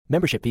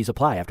Membership fees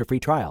apply after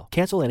free trial.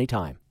 Cancel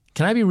anytime.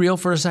 Can I be real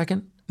for a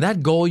second?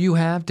 That goal you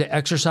have to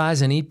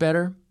exercise and eat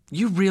better,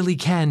 you really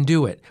can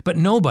do it. But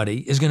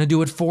nobody is going to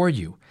do it for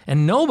you.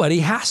 And nobody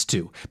has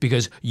to,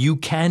 because you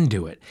can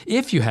do it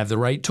if you have the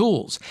right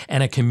tools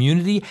and a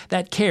community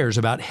that cares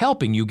about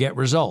helping you get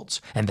results.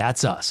 And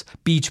that's us,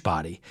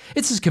 Beachbody.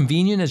 It's as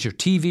convenient as your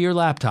TV or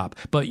laptop,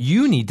 but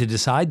you need to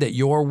decide that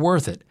you're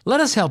worth it. Let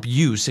us help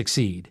you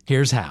succeed.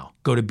 Here's how.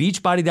 Go to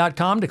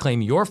beachbody.com to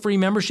claim your free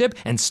membership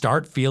and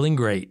start feeling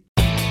great.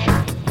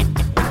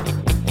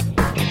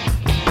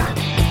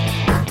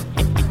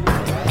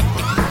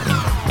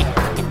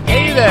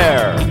 Hey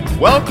there!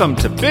 Welcome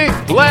to Big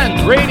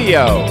Blend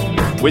Radio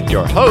with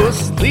your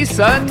hosts,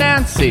 Lisa and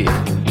Nancy,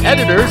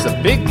 editors of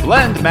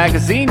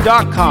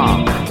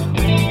BigBlendMagazine.com.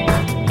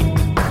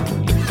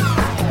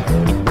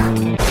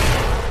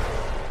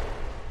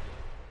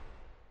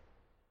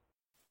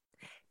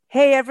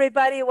 Hey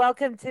everybody,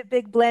 welcome to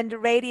Big Blend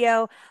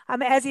Radio.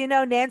 As you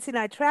know, Nancy and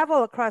I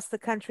travel across the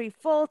country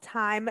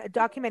full-time,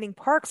 documenting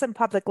parks and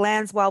public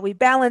lands while we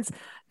balance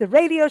the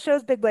radio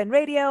shows, Big Blend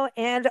Radio,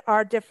 and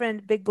our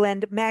different Big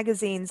Blend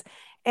magazines.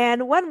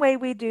 And one way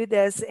we do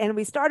this, and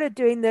we started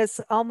doing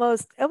this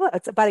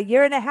it's about a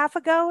year and a half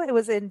ago. It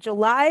was in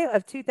July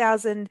of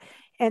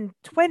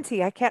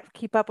 2020. I can't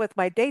keep up with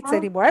my dates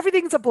anymore.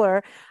 Everything's a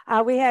blur.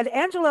 We had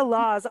Angela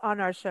Laws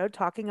on our show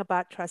talking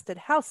about Trusted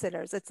House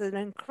Sitters. It's an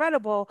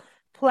incredible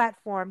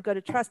platform. Go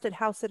to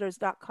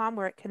trustedhousesitters.com,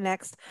 where it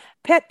connects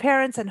pet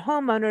parents and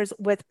homeowners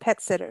with pet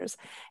sitters.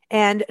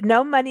 And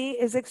no money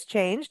is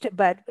exchanged,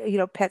 but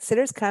pet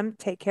sitters come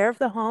take care of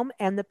the home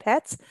and the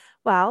pets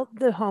while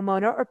the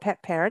homeowner or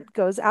pet parent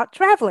goes out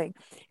traveling.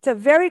 It's a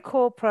very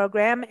cool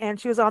program, and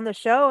she was on the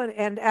show,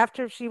 and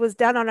after she was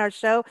done on our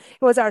show,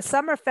 it was our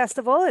summer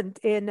festival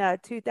in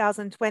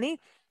 2020.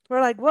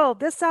 We're like, well,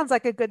 this sounds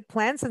like a good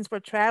plan since we're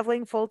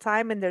traveling full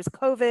time and there's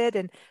COVID,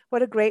 and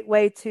what a great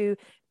way to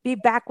be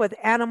back with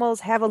animals,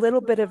 have a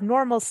little bit of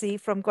normalcy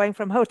from going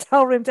from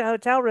hotel room to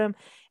hotel room.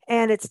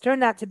 And it's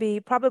turned out to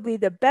be probably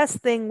the best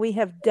thing we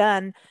have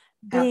done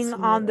being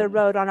on the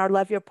road on our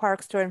Love Your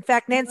Parks tour. In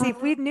fact, Nancy,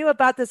 if we knew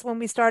about this when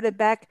we started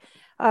back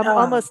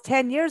almost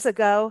 10 years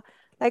ago,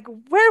 like,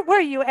 where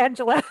were you,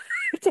 Angela,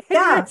 10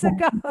 years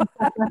ago?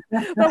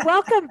 But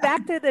welcome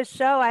back to the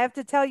show. I have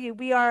to tell you,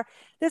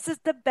 this is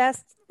the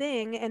best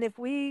thing. And if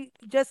we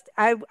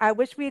I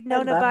wish we had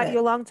known about you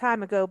a long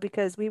time ago,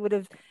 because we would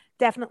have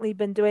definitely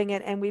been doing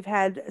it. And we've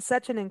had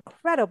such an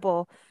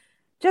incredible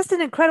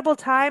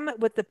time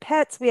with the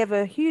pets. We have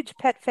a huge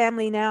pet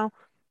family now,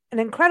 an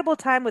incredible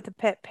time with the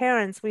pet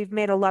parents. We've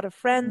made a lot of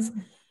friends.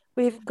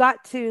 We've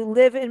got to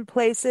live in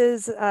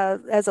places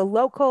as a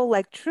local,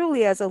 like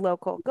truly as a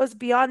local. It goes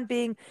beyond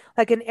being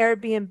like an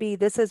Airbnb.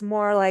 This is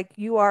more like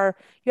you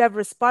have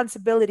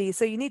responsibility.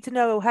 So you need to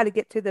know how to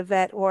get to the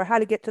vet or how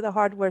to get to the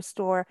hardware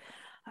store.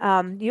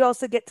 You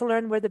also get to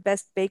learn where the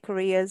best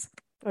bakery is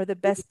or the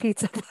best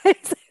pizza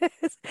place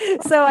is.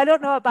 So I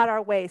don't know about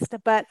our waste,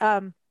 but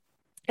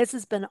this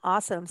has been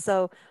awesome.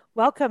 So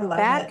welcome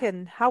back.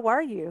 And how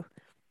are you?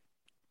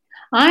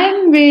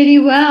 I'm really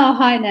well.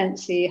 Hi,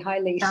 Nancy. Hi,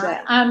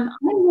 Lisa. I'm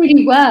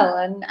really well,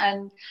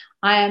 and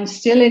I am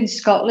still in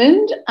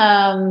Scotland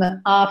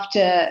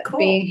after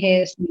being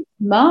here since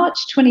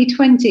March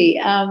 2020.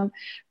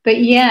 But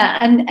yeah,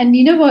 and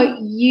you know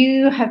what?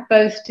 You have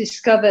both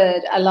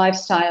discovered a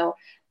lifestyle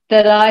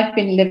that I've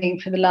been living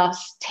for the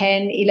last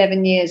 10,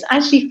 11 years,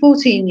 actually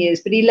 14 years,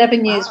 but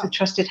 11 years with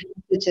Trusted House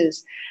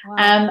Sitters.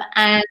 And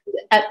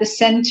at the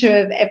center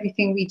of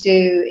everything we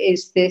do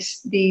is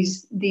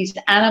these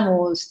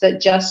animals that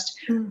just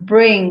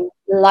bring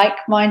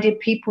like-minded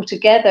people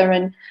together,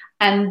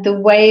 and the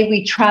way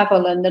we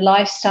travel and the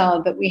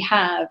lifestyle that we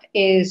have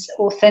is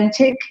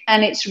authentic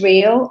and it's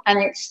real,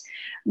 and it's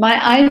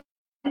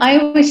I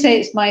always say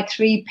it's my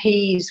 3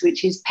 Ps,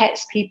 which is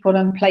pets, people,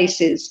 and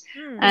places.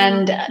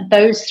 And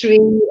those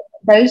three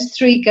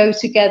go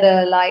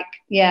together like,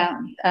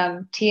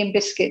 tea and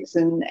biscuits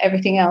and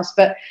everything else.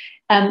 But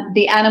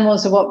the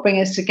animals are what bring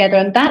us together.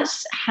 And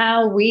that's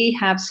how we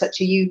have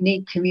such a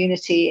unique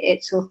community.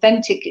 It's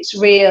authentic, it's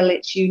real,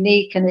 it's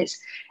unique, and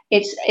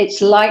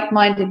it's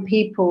like-minded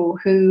people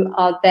who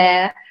are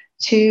there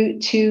to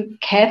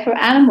care for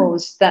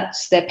animals.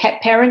 That's their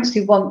pet parents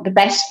who want the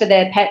best for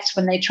their pets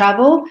when they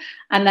travel,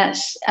 and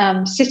that's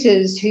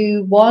sitters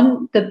who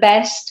want the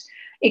best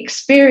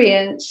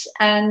experience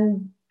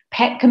and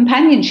pet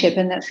companionship,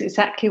 and that's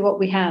exactly what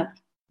we have.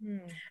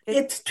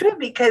 It's true,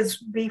 because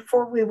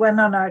before we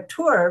went on our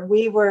tour,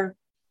 we were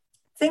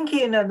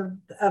thinking of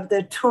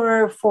the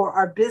tour for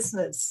our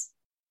business,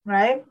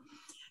 right?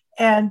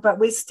 But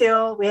we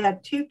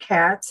had 2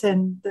 cats,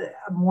 and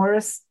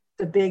Morris,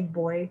 the big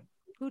boy,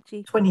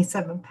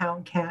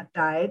 27-pound cat,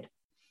 died.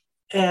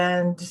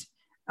 And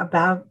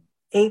about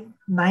 8-9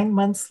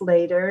 months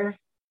later,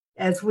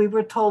 as we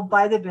were told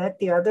by the vet,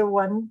 the other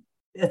one,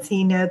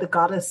 Athena, the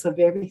goddess of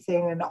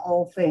everything and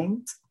all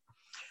things,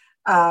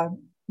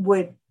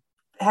 would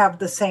have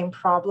the same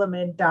problem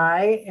and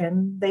die.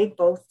 And they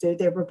both did.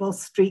 They were both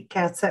street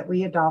cats that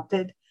we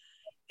adopted.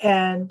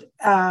 And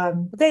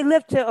they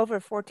lived to over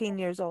 14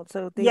 years old.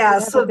 So they yeah,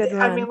 did have a good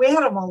run. I mean, we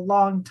had them a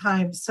long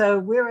time. So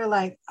we were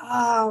like,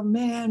 oh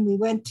man, we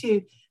went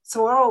to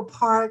Saguaro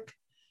Park,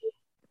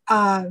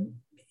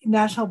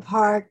 National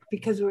Park,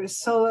 because we were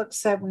so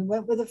upset. We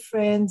went with the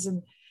friends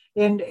and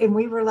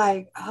we were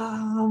like,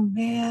 oh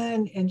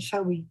man, and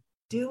shall we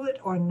do it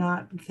or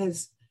not?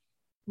 Because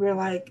we're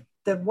like,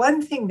 the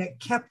one thing that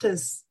kept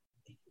us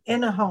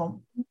in a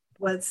home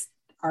was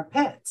our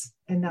pets,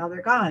 and now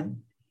they're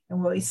gone.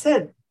 And what we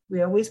said,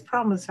 we always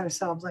promise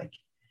ourselves, like,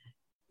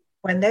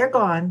 when they're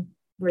gone,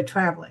 we're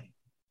traveling.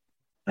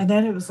 And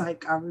then it was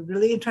like, are we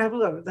really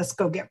traveling? Or let's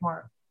go get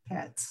more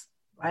pets,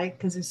 right?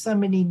 Because there's so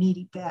many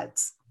needy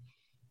pets.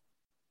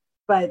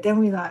 But then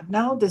we thought,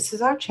 no, this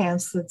is our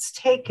chance. Let's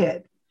take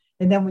it.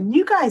 And then when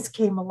you guys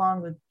came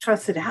along with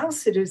Trusted House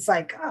Sitters,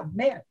 like, oh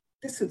man,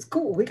 this is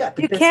cool. We got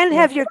the best. You can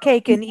have your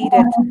cake and eat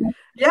it.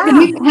 Yeah,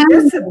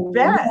 it's the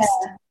best.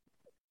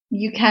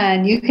 You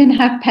can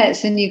have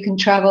pets and you can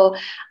travel.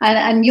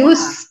 And your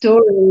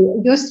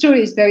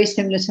story is very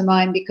similar to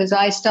mine, because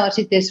I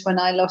started this when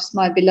I lost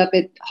my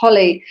beloved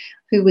Holly,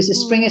 who was a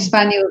Springer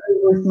Spaniel,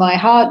 who was my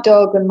heart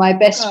dog and my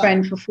best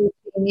friend for 14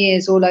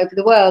 years all over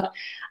the world.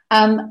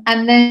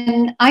 And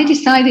then I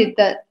decided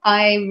that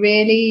I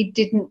really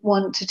didn't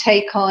want to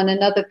take on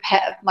another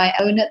pet of my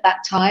own at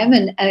that time.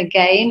 And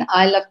again,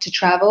 I love to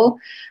travel.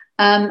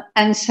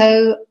 And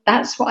so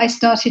that's what I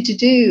started to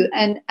do.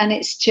 And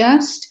it's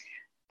just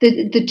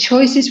the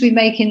choices we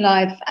make in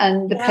life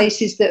and the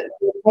places that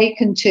we're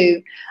taken to.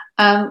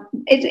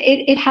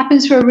 It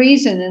happens for a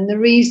reason. And the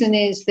reason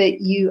is that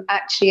you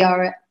actually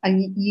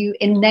you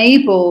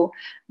enable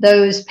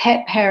those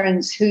pet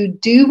parents who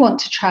do want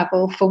to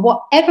travel for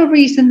whatever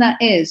reason that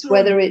is,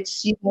 whether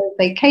it's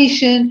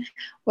vacation,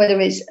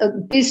 whether it's a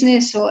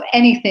business or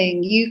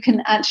anything. You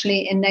can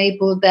actually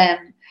enable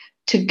them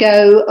to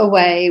go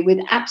away with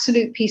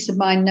absolute peace of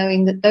mind,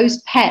 knowing that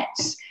those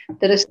pets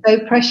that are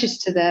so precious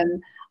to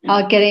them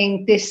are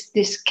getting this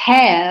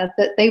care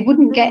that they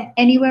wouldn't get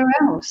anywhere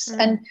else.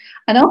 And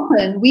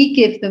often we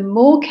give them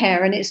more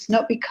care, and it's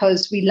not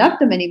because we love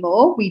them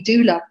anymore. We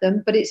do love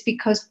them, but it's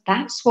because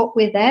that's what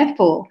we're there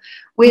for.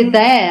 We're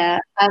there,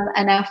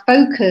 and our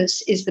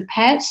focus is the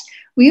pets.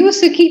 We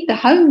also keep the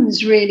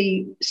homes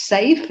really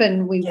safe,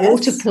 and we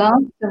water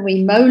plants and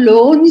we mow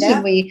lawns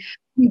and we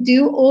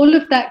do all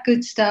of that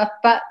good stuff,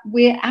 but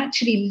we're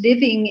actually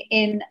living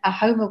in a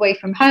home away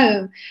from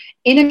home,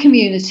 in a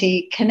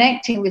community,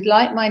 connecting with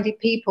like-minded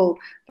people.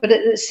 But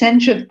at the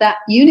center of that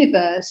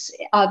universe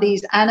are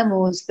these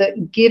animals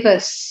that give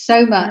us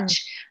so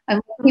much.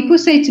 And people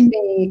say to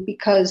me,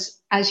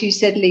 because as you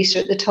said, Lisa,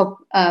 at the top,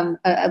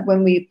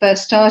 when we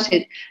first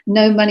started,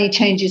 no money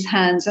changes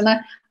hands. And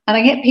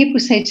I get people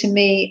say to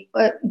me,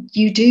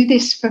 you do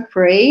this for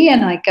free?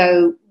 And I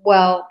go,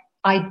 well,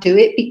 I do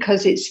it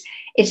because it's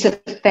a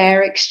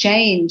fair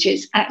exchange.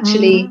 It's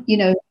actually,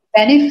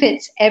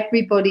 benefits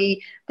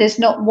everybody. There's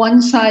not one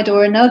side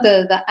or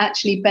another that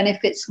actually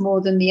benefits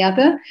more than the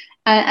other.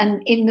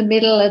 And in the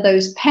middle are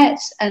those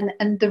pets.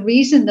 And the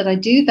reason that I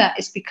do that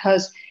is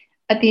because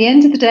at the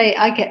end of the day,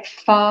 I get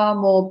far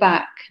more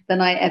back than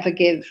I ever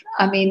give.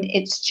 I mean,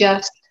 it's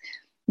just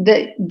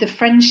the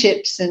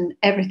friendships and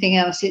everything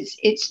else.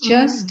 It's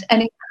just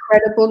an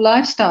incredible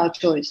lifestyle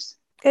choice.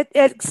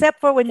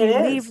 Except for when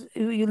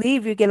you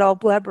leave, you get all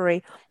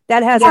blubbery.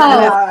 That has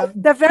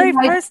the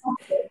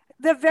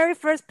very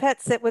first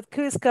pet sit with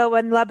Cusco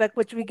and Lubbock,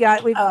 which we've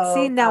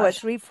seen now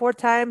 3-4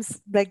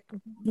 times,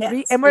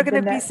 and we're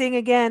going to be seeing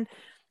again.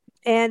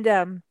 And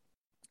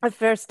the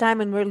first time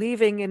when we're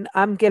leaving, and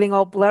I'm getting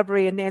all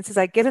blubbery, and Nancy's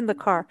like, "Get in the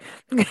car,"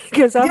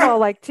 because I'm all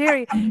like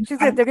teary. She's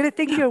like, "They're going to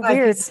think you're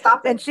weird,"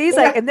 and she's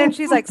like, and then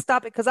she's like,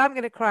 "Stop it," because I'm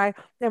going to cry,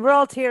 and we're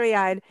all teary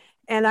eyed.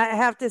 And I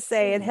have to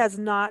say, it has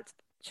not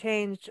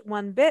changed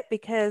one bit,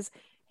 because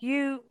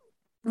you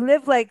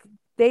live like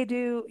they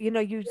do.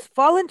 You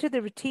fall into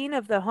the routine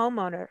of the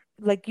homeowner,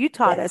 like you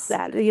taught us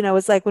that.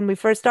 It's like when we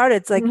first started,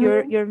 it's like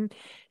you're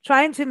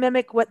trying to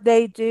mimic what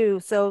they do.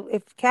 So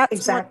if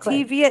cats want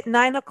TV at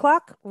 9:00,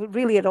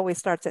 really it always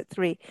starts at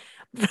 3.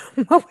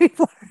 What we've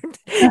learned,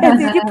 and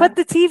then you put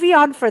the TV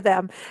on for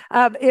them.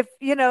 If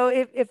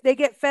they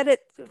get fed at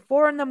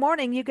 4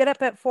 a.m, you get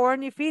up at 4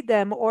 and you feed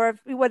them, or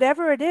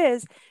whatever it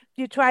is.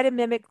 You try to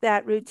mimic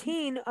that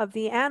routine of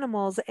the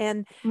animals,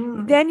 and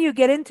then you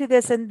get into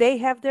this, and they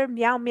have their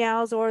meow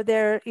meows, or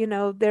their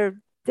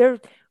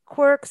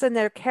quirks and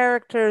their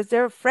characters.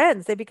 They're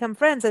friends. They become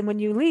friends, and when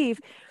you leave,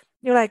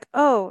 you're like,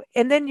 oh,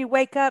 and then you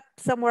wake up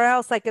somewhere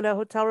else, like in a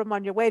hotel room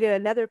on your way to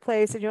another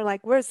place, and you're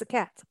like, where's the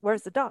cats?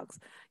 Where's the dogs?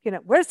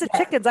 Where's the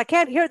chickens? I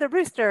can't hear the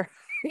rooster.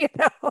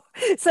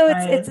 So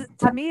it's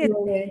to me,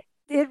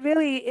 it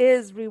really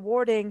is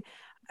rewarding.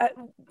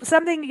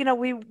 Something,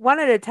 we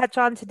wanted to touch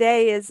on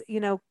today is,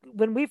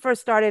 when we first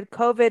started,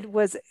 COVID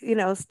was,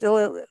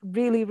 still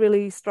really,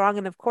 really strong.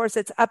 And of course,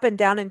 it's up and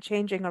down and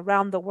changing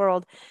around the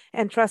world.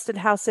 And Trusted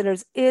House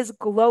Sitters is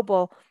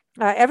global.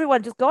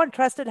 Everyone just go on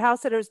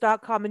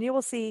trustedhousesitters.com and you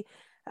will see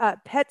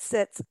pet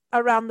sits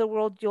around the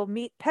world. You'll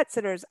meet pet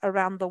sitters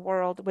around the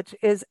world, which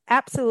is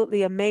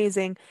absolutely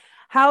amazing.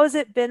 How has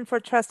it been for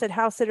Trusted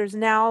House Sitters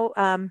now?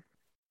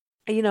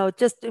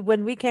 Just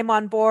when we came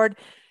on board,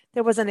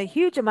 there wasn't a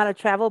huge amount of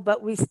travel,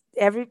 but we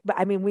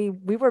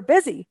were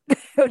busy.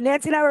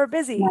 Nancy and I were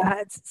busy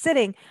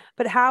sitting.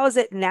 But how is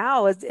it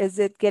now? Is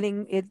it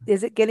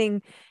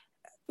getting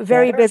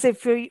very busy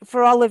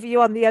for all of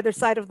you on the other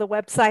side of the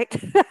website?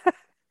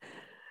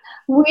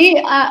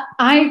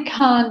 I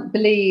can't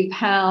believe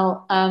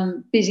how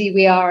busy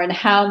we are and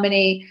how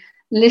many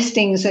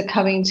listings are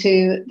coming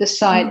to the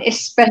site,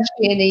 especially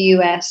in the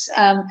US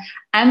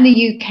and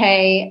the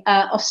UK.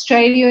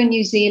 Australia and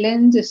New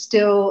Zealand are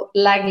still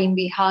lagging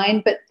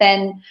behind, but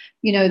then,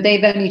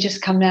 they've only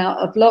just come out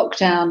of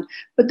lockdown.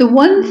 But the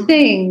one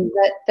thing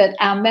that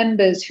our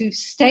members who've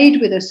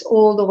stayed with us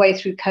all the way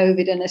through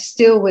COVID and are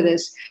still with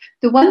us,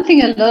 the one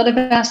thing a lot of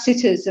our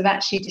sitters have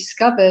actually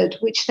discovered,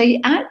 which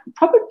they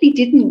probably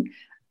didn't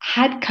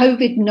had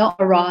COVID not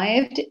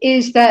arrived,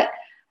 is that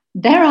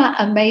there are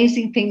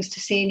amazing things to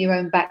see in your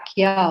own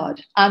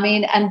backyard. I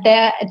mean, and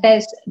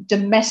there's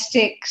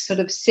domestic sort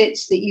of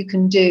sits that you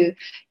can do.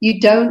 You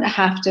don't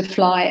have to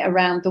fly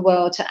around the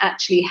world to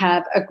actually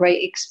have a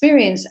great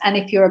experience. And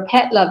if you're a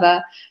pet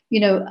lover,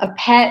 a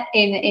pet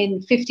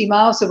in 50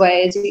 miles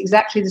away is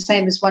exactly the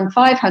same as one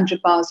 500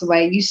 miles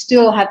away. You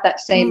still have that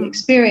same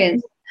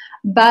experience.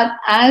 But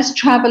as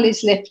travel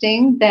is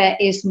lifting, there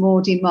is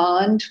more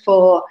demand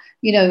for,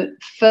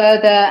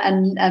 further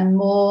and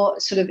more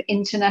sort of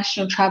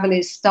international travel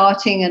is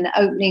starting and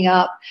opening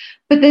up.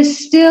 But there's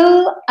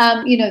still,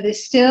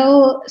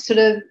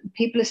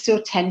 people are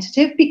still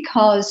tentative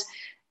because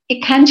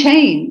it can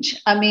change.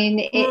 I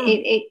mean,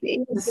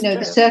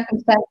 the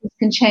circumstances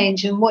can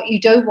change. And what you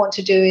don't want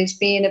to do is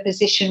be in a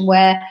position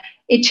where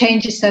it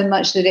changes so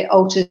much that it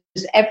alters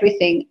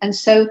everything. And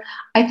so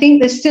I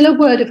think there's still a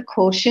word of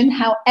caution.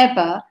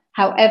 However,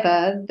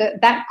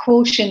 that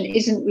caution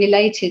isn't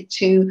related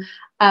to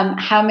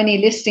how many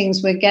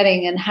listings we're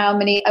getting and how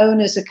many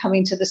owners are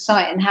coming to the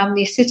site and how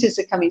many sitters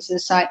are coming to the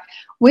site.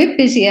 We're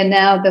busier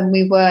now than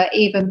we were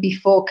even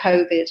before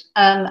COVID.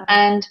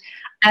 And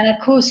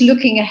of course,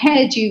 looking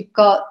ahead, you've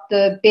got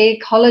the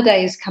big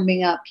holidays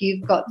coming up.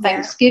 You've got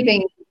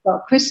Thanksgiving, you've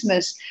got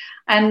Christmas.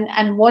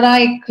 And what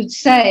I could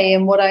say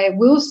and what I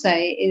will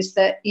say is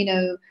that,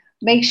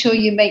 make sure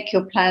you make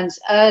your plans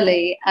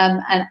early.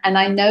 And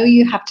I know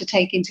you have to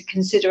take into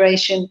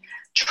consideration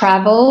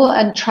travel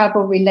and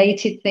travel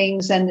related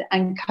things. And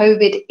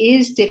COVID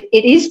is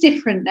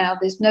different now.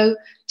 There's no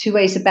two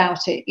ways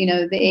about it.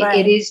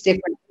 It is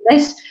different.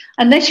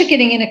 Unless you're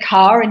getting in a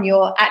car and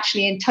you're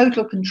actually in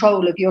total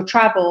control of your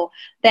travel,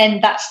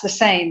 then that's the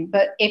same.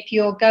 But if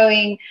you're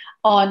going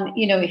on,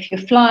 if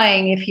you're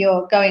flying, if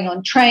you're going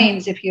on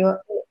trains, it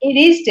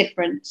is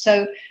different.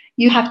 So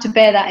you have to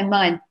bear that in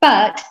mind,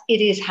 but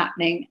it is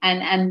happening.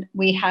 And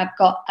we have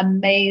got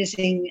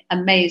amazing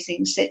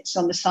sits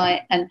on the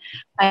site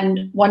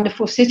and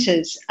wonderful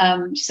sitters.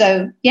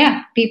 So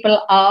yeah,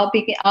 people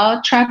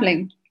are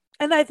traveling.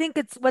 And I think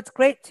what's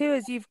great too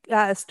is you've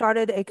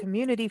started a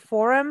community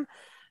forum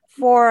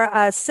for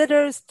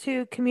sitters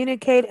to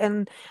communicate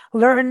and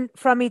learn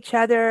from each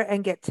other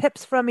and get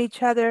tips from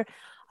each other.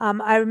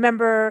 I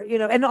remember,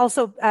 and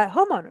also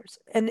homeowners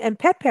and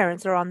pet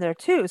parents are on there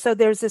too. So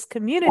there's this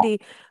community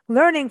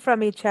learning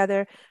from each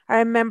other. I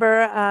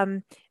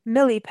remember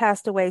Millie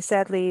passed away,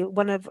 sadly,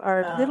 one of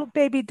our little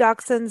baby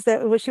dachshunds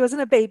she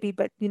wasn't a baby,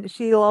 but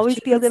she'll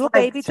always be a little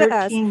baby to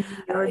us.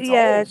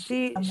 Yeah,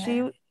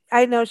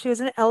 I know she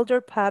was an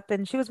elder pup,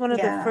 and she was one of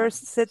the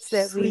first sits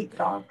that we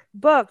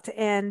booked.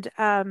 And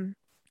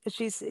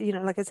she's,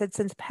 like I said,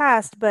 since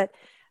passed, but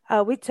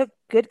we took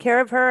good care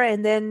of her.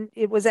 And then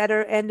it was at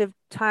her end of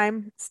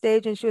time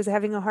stage and she was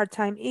having a hard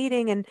time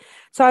eating. And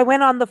so I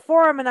went on the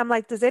forum and I'm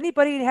like, does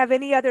anybody have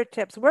any other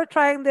tips? We're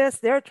trying this,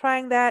 they're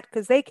trying that,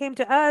 because they came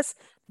to us,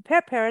 the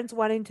pet parents,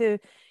 wanting to,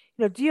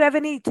 do you have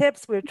any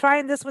tips? We're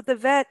trying this with the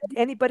vet.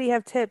 Anybody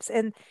have tips?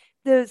 And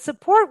the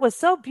support was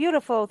so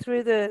beautiful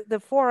through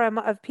the forum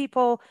of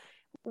people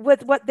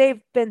with what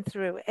they've been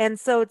through. And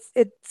so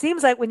it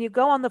seems like when you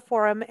go on the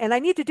forum, and I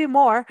need to do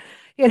more,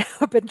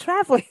 I've been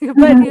traveling, but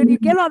when you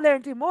get on there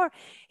and do more,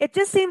 it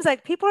just seems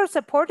like people are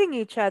supporting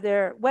each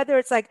other, whether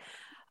it's like,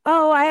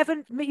 oh, I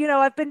haven't,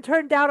 I've been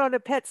turned down on a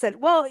pet sit.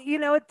 Well,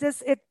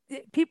 it's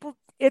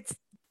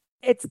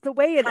the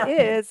way it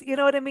is, you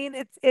know what I mean?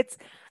 It's,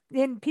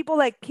 and people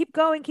like keep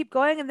going.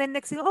 And then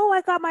next thing, oh,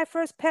 I got my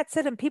first pet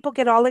sit, and people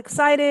get all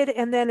excited.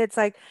 And then it's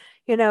like,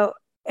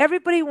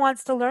 everybody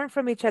wants to learn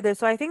from each other.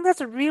 So I think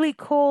that's really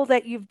cool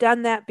that you've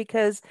done that,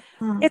 because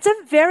it's a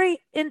very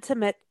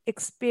intimate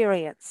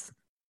experience.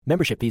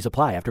 Membership fees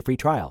apply after free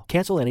trial.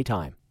 Cancel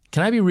anytime.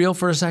 Can I be real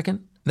for a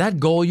second?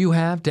 That goal you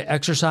have to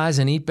exercise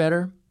and eat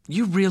better,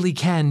 you really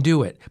can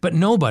do it, but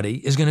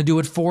nobody is going to do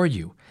it for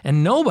you.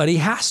 And nobody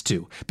has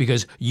to,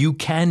 because you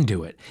can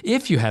do it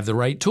if you have the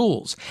right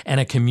tools and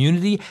a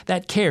community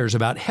that cares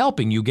about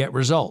helping you get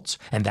results.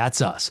 And that's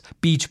us,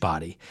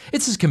 Beachbody.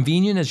 It's as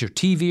convenient as your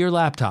TV or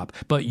laptop,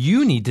 but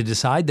you need to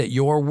decide that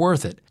you're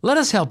worth it. Let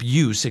us help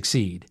you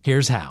succeed.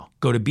 Here's how.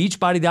 Go to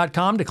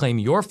beachbody.com to claim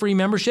your free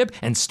membership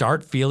and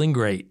start feeling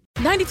great.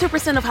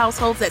 92% of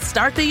households that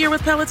start the year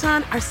with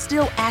Peloton are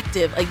still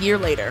active a year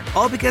later.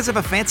 All because of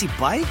a fancy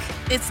bike?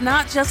 It's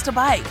not just a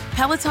bike.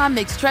 Peloton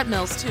makes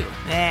treadmills too.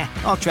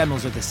 All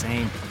treadmills are the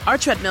same. Our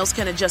treadmills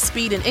can adjust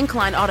speed and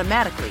incline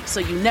automatically,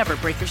 so you never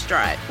break your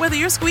stride. Whether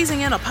you're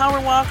squeezing in a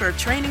power walk or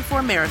training for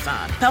a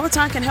marathon,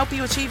 Peloton can help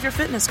you achieve your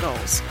fitness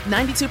goals.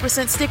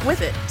 92% stick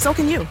with it. So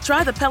can you.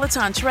 Try the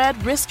Peloton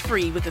Tread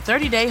risk-free with the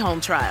 30-day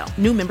home trial.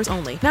 New members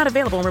only. Not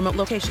available in remote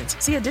locations.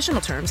 See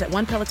additional terms at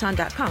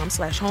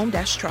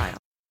onepeloton.com/home-trial.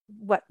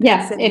 What?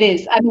 Yeah, it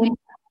is. I mean,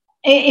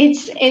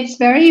 it's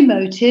very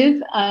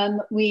emotive.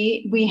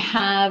 We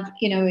have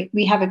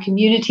a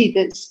community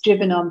that's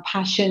driven on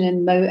passion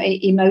and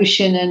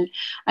emotion,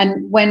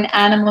 and when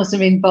animals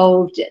are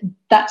involved,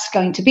 that's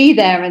going to be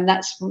there, and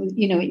that's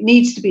it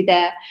needs to be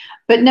there.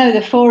 But no,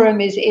 the forum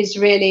is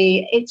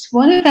really, it's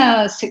one of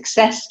our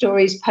success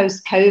stories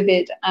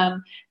post-COVID,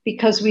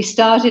 because we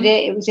started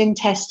it was in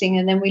testing,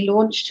 and then we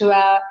launched to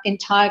our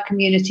entire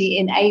community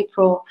in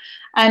April.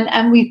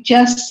 And we've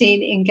just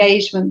seen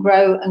engagement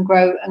grow and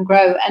grow and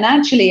grow. And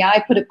actually,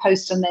 I put a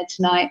post on there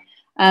tonight,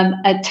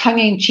 a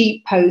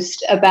tongue-in-cheek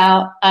post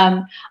about,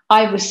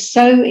 I was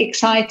so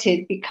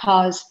excited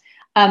because,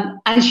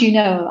 as you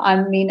know,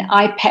 I mean,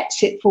 I pet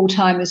sit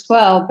full-time as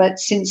well, but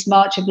since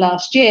March of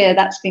last year,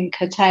 that's been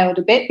curtailed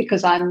a bit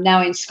because I'm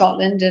now in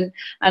Scotland and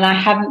I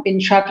haven't been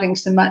traveling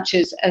so much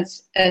as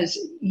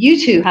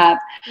you two have.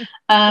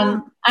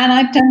 And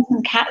I've done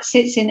some cat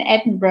sits in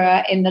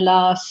Edinburgh in the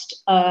last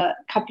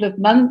couple of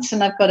months,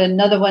 and I've got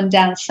another one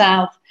down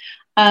south.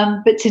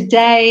 But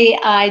today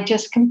I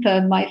just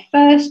confirmed my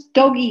first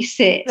doggy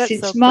sit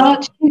since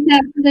March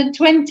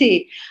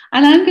 2020.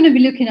 And I'm going to be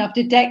looking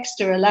after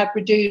Dexter, a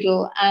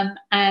Labradoodle.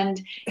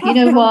 And you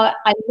know what?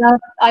 I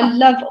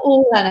love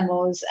all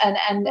animals,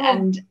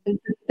 and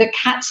the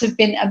cats have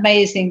been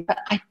amazing. But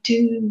I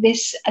do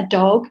miss a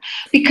dog,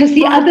 because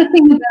the other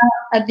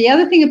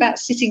thing about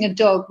sitting a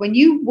dog, when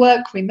you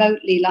work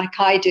remotely like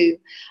I do,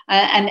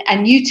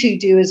 and you two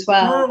do as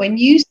well, when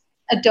you sit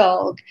a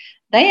dog,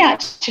 they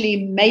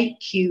actually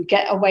make you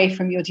get away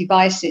from your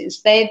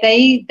devices.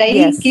 They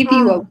give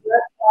you a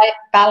work-life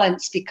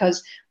balance,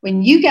 because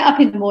when you get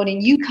up in the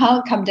morning, you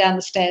can't come down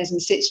the stairs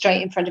and sit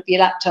straight in front of your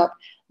laptop.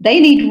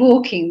 They need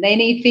walking, they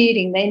need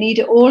feeding, they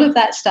need all of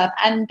that stuff.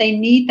 And they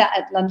need that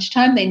at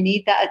lunchtime, they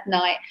need that at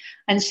night.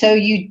 And so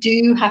you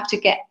do have to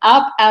get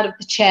up out of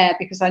the chair,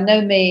 because I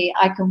know me,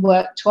 I can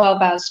work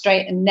 12 hours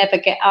straight and never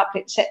get up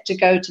except to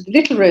go to the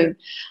little room.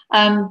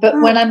 But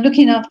when I'm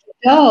looking after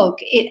a dog,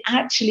 it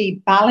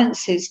actually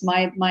balances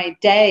my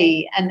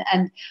day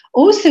and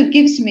also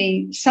gives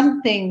me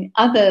something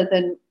other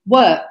than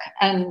work.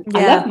 And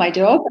I love my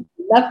dog,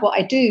 I love what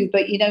I do,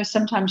 but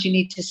sometimes you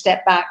need to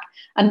step back.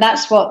 And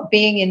that's what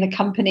being in the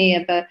company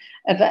of a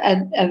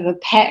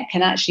pet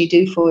can actually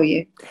do for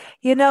you.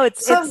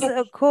 It's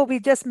so cool. We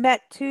just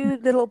met two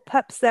little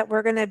pups that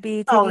we're going to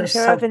be taking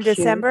care of in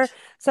December.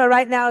 So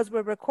right now, as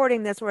we're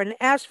recording this, we're in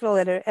Asheville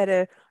at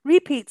a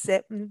repeat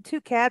sit, and two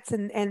cats,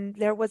 and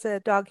there was a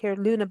dog here,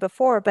 Luna,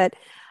 before, but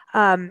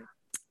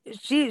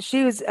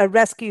she was a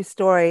rescue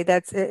story.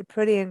 That's a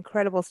pretty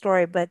incredible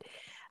story. But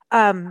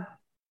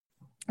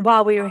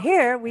while we were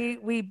here,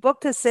 we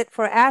booked a sit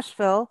for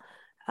Asheville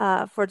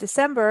for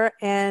December,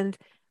 and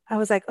I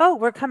was like, oh,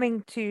 we're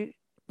coming to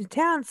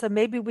town, so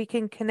maybe we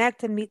can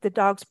connect and meet the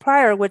dogs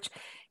prior, which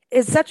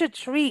is such a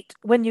treat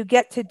when you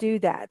get to do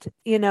that.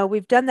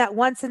 We've done that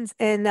once in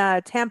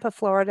Tampa,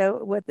 Florida,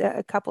 with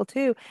a couple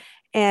too,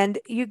 and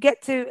you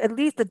get to, at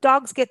least the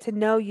dogs get to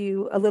know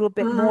you a little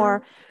bit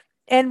more.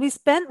 And we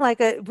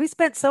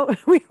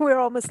were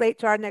almost late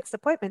to our next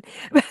appointment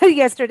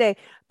yesterday,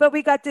 but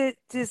we got to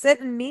sit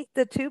and meet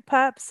the two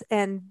pups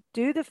and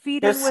do the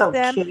feeding with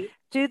them,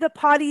 do the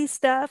potty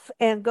stuff,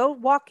 and go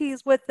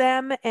walkies with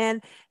them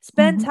and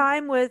spend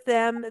time with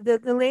them.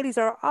 The ladies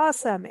are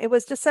awesome. It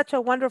was just such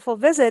a wonderful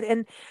visit.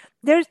 And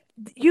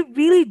you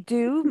really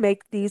do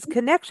make these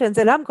connections.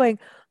 And I'm going,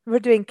 we're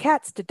doing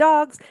cats to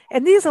dogs,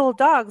 and these little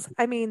dogs,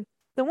 I mean,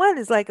 the one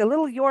is like a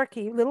little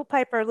Yorkie, little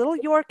Piper, little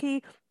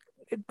Yorkie,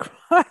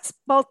 cross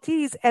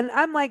Maltese, and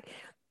I'm like,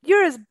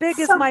 you're as big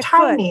as my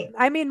foot.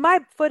 I mean, my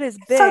foot is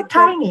big. So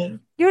tiny.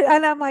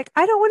 And I'm like,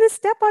 I don't want to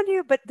step on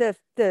you, but the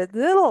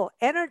little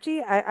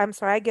energy, I'm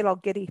sorry, I get all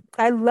giddy.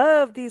 I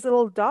love these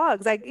little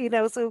dogs.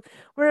 So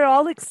we're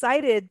all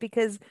excited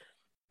because,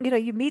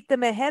 you meet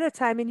them ahead of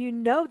time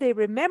and they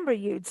remember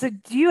you. So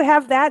do you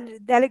have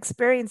that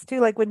experience too?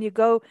 Like when you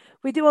go,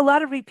 we do a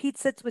lot of repeat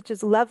sits, which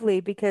is lovely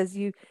because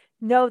you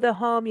know the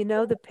home,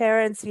 the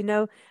parents,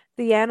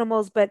 the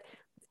animals, but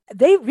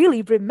they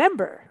really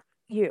remember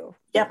you.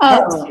 Yep.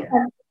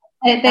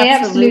 They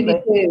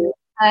absolutely do.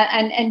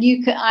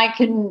 I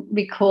can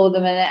recall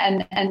them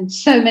and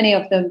so many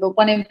of them, but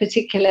one in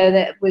particular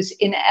that was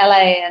in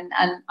LA and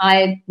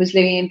I was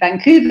living in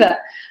Vancouver,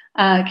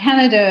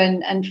 Canada,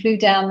 and flew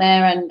down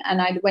there and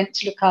I went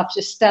to look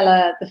after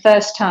Stella the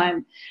first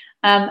time.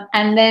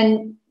 And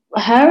then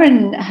her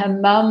and her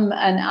mum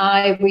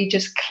and we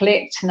just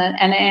clicked. And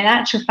in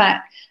actual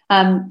fact,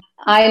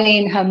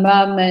 Eileen, her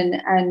mum,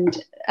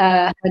 and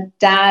her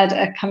dad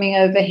are coming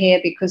over here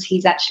because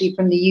he's actually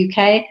from the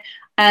UK.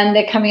 And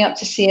they're coming up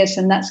to see us,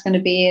 and that's going to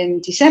be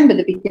in December,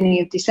 the beginning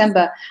of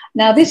December.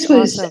 Now, this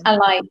was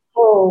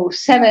awesome.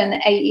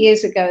 7, 8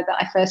 years ago that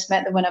I first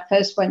met them when I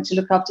first went to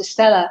look after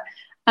Stella.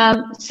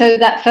 So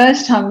that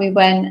first time we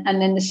went,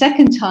 and then the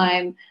second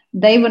time,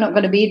 they were not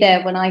going to be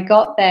there when I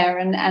got there.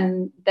 And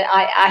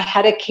I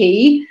had a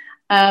key,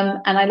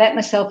 and I let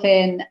myself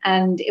in,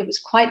 and it was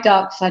quite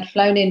dark because I'd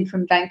flown in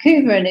from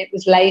Vancouver, and it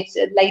was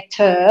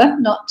later,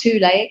 not too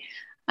late.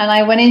 And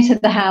I went into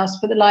the house,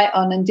 put the light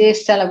on, and dear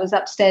Stella was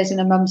upstairs in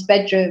her mum's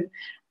bedroom.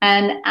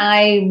 And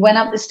I went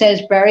up the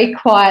stairs very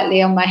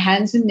quietly on my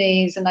hands and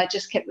knees, and I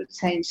just kept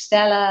saying,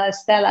 Stella,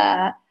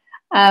 Stella.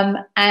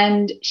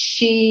 And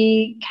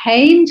she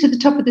came to the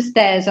top of the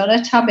stairs on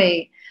her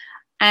tummy,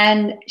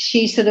 and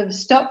she sort of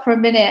stopped for a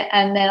minute,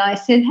 and then I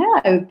said,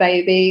 hello,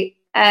 baby.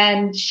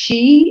 And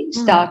she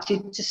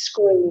started to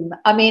scream.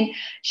 I mean,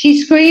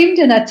 she screamed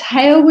and her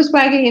tail was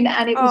wagging,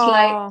 and it was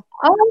like,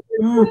 oh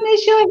my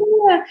goodness,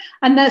 you're here.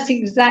 And that's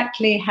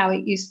exactly how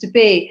it used to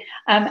be.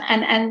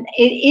 And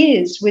it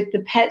is with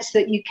the pets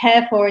that you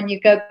care for and you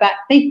go back.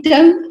 They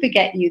don't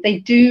forget you. They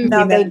do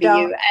remember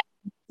you. And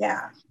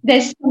yeah.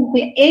 There's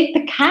something,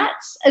 the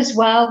cats as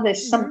well,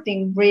 there's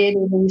something really,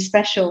 really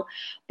special.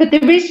 But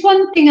there is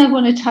one thing I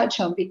want to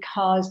touch on,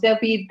 because there'll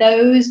be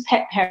those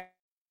pet parents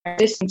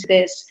listening to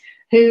this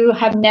who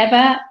have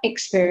never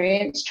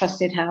experienced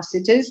trusted house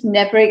sitters,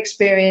 never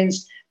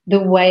experienced the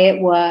way it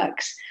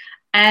works.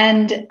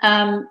 And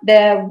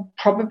they're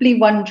probably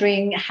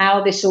wondering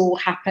how this all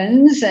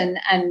happens,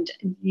 and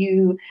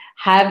you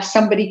have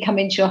somebody come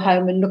into your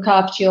home and look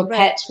after your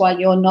pets while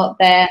you're not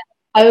there.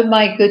 Oh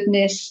my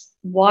goodness,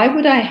 why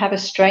would I have a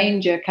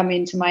stranger come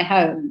into my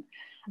home?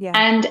 Yeah.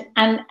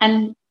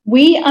 And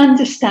we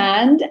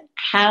understand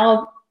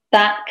how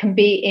that can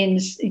be in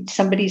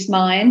somebody's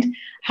mind.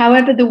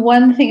 However, the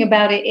one thing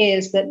about it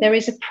is that there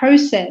is a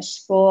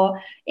process for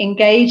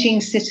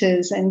engaging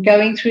sitters and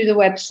going through the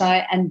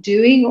website and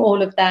doing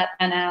all of that.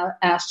 And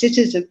our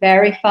sitters are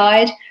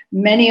verified.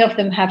 Many of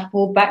them have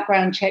full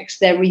background checks.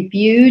 They're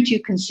reviewed. You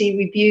can see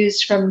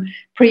reviews from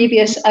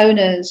previous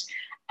owners.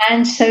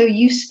 And so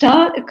you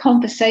start a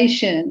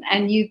conversation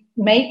and you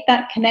make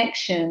that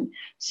connection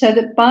so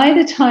that by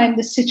the time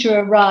the sitter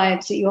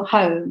arrives at your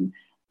home,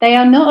 they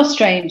are not a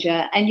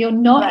stranger, and you're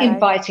not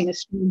inviting a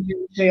stranger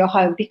into your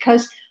home,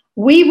 because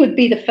we would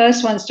be the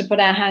first ones to put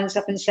our hands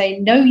up and say,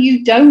 no,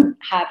 you don't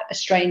have a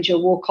stranger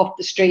walk off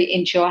the street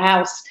into your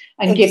house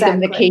and give them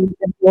the keys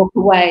and walk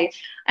away.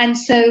 And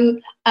so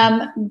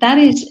that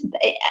is,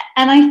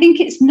 and I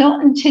think it's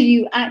not until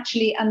you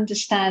actually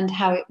understand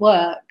how it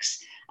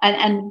works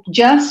and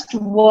just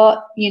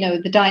what,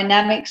 the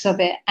dynamics of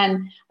it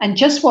and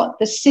just what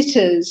the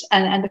sitters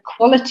and the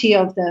quality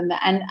of them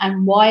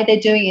and why they're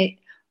doing it.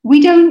 We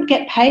don't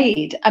get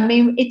paid. I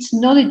mean, it's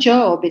not a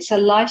job. It's a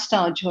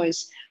lifestyle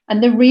choice.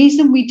 And the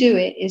reason we do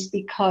it is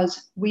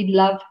because we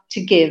love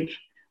to give.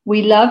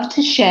 We love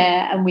to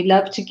share and we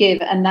love to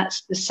give. And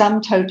that's the sum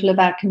total of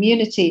our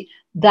community.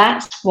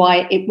 That's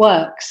why it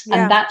works.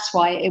 Yeah. And that's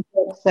why it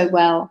works so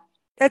well.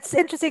 That's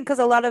interesting, because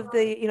a lot of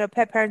the,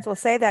 pet parents will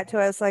say that to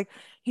us, like,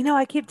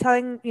 I keep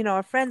telling,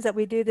 our friends that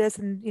we do this,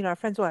 and, our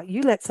friends, well,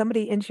 you let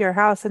somebody into your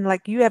house and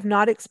like, you have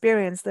not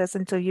experienced this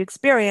until you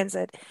experience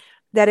it,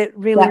 that it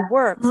really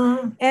works.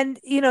 And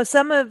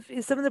some of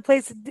the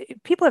places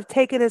people have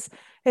taken us,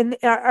 and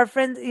our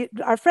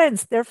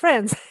friends, their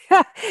friends,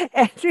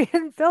 Andrea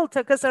and Phil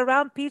took us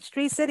around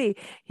Peachtree City.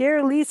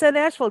 Here, Lisa and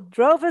Asheville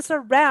drove us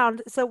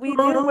around so we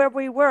knew where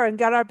we were and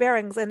got our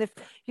bearings. And if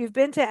you've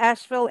been to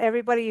Asheville,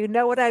 everybody, you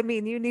know what I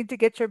mean. You need to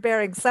get your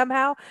bearings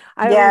somehow.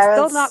 I'm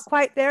still not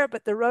quite there,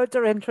 but the roads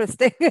are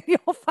interesting.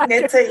 You'll find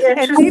it.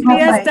 And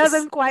GPS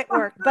doesn't quite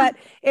work, but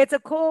it's a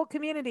cool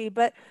community.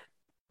 But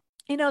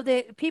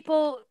the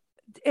people,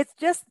 it's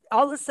just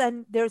all of a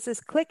sudden there's this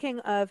clicking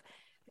of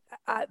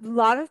a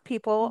lot of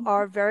people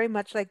are very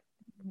much like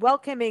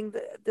welcoming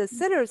the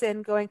sitters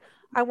in, going,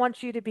 I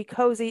want you to be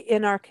cozy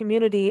in our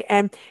community.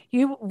 And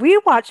we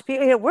watch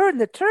people, we're in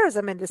the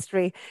tourism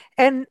industry,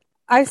 and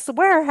I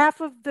swear half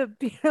of the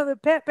the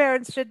pet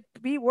parents should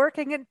be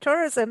working in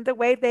tourism the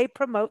way they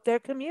promote their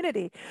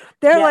community.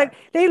 They're like,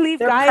 they leave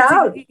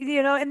guides,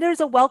 and there's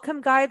a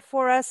welcome guide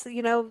for us,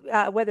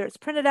 whether it's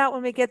printed out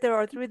when we get there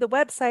or through the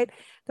website.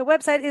 The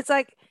website is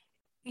like,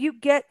 you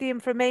get the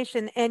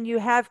information and you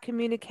have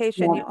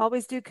communication. You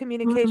always do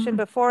communication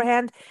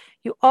beforehand.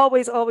 You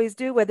always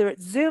do, whether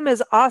it's Zoom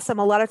is awesome.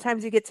 A lot of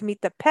times you get to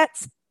meet the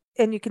pets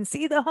and you can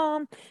see the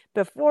home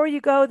before you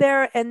go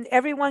there, and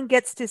everyone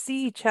gets to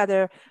see each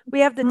other. We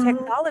have the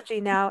technology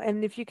now.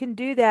 And if you can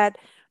do that,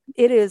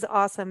 it is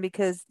awesome,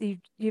 because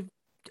you've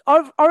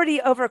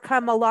already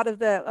overcome a lot of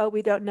the,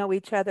 we don't know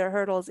each other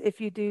hurdles if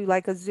you do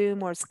like a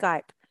Zoom or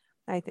Skype.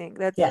 I think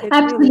that's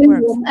absolutely.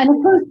 Really works. And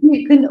of course,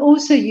 you can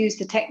also use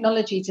the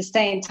technology to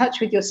stay in touch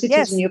with your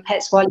sitters and your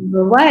pets while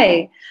you're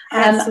away.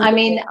 I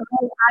mean,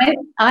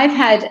 I've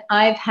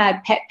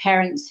had pet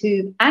parents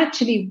who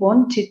actually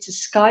wanted to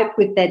Skype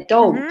with their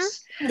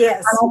dogs.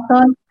 Yes. And I've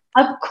gone,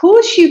 Of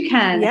course you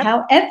can. Yep.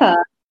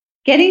 However,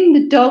 getting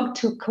the dog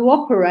to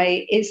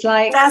cooperate is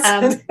like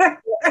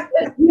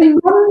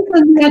your mum's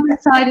on the other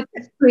side of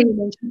the screen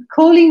and she's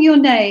calling your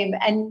name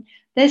and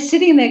they're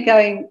sitting there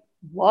going,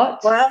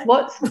 What's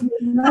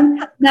going on?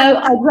 No,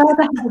 I'd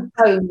rather have a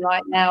bone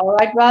right now,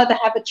 or I'd rather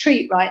have a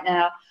treat right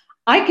now.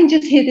 I can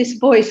just hear this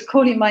voice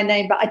calling my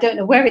name, but I don't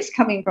know where it's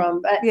coming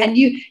from. And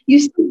you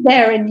sit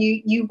there and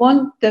you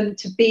want them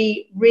to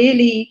be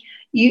really,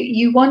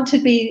 you want to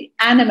be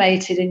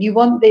animated, and you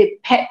want the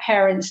pet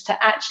parents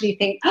to actually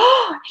think,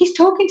 oh, he's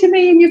talking to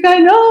me, and you're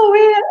going, oh,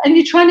 yeah. And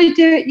you're trying to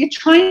do it. You're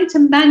trying to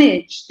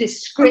manage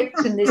this script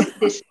and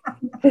this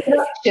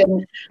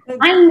production,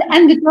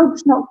 and the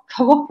dog's not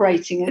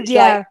cooperating. It's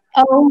like,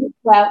 oh,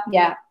 well,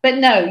 yeah. But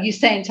no, you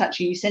stay in touch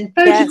and you send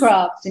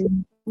photographs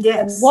and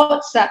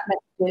WhatsApp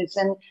messages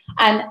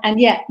and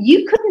yeah,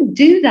 you couldn't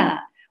do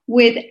that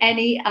with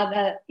any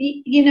other.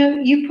 You know,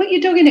 you put your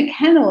dog in a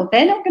kennel,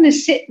 they're not going to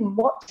sit and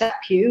WhatsApp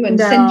you and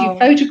send you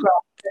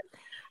photographs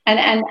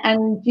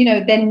and you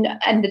know, then,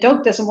 and the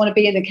dog doesn't want to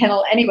be in the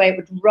kennel anyway. It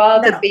would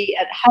rather be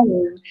at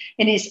home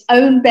in its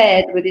own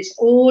bed with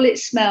all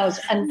its smells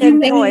and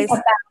things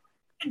about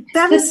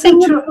that. Is so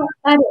true.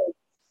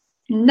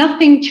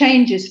 Nothing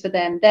changes for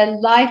them. Their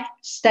life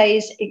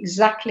stays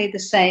exactly the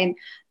same.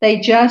 They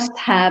just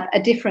have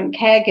a different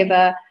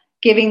caregiver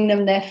giving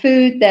them their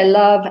food, their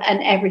love,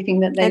 and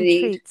everything that they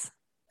need. Treats.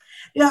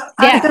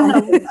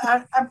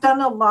 I've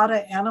done a lot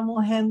of animal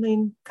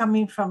handling,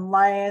 coming from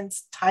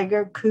lions,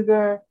 tiger,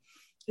 cougar,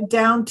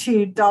 down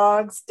to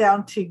dogs,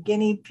 down to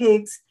guinea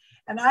pigs.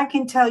 And I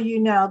can tell you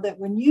now that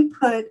when you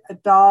put a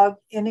dog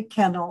in a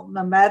kennel,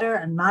 no matter,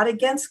 I'm not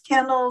against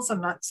kennels,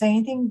 I'm not saying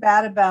anything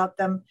bad about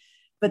them,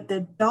 but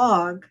the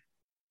dog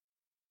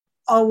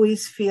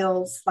always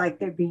feels like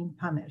they're being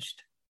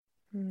punished.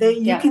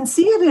 You can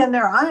see it in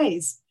their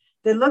eyes.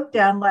 They look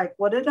down like,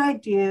 what did I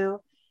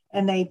do?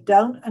 And they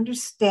don't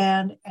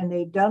understand, and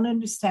they don't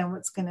understand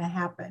what's going to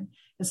happen,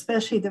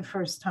 especially the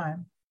first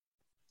time.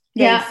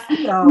 And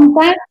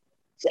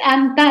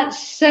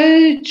that's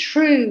so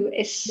true,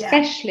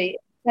 especially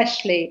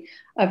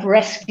of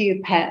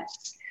rescue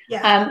pets.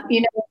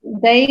 You know,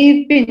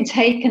 they've been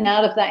taken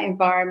out of that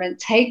environment,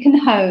 taken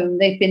home.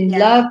 They've been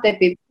loved. They've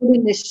been put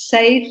in this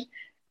safe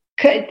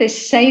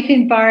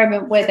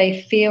environment where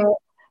they feel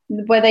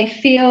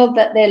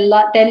that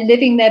they're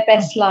living their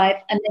best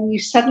life, and then you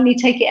suddenly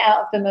take it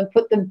out of them and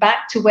put them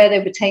back to where they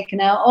were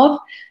taken out of.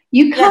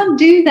 You can't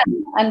do that,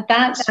 and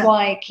that's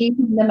why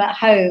keeping them at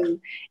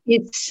home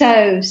is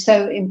so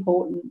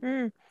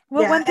important.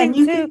 Well, one thing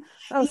too.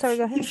 Sorry,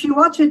 go ahead. If you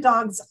watch a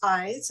dog's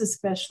eyes,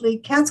 especially,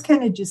 cats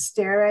kind of just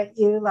stare at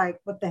you like,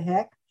 what the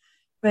heck?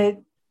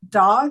 But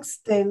dogs,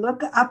 they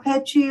look up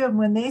at you, and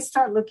when they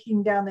start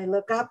looking down, they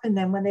look up, and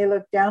then when they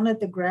look down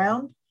at the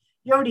ground,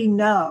 you already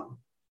know.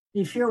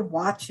 If you're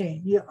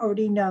watching, you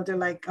already know. They're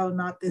like, oh,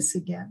 not this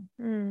again.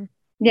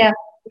 Yeah.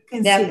 You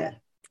can see it.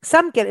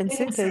 Some get in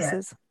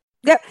suitcases.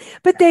 Yeah,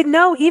 but they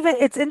know, even,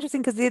 it's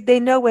interesting because they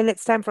know when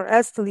it's time for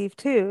us to leave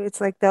too. It's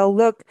like they'll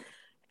look,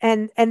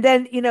 and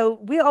then, you know,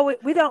 we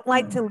don't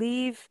like to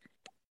leave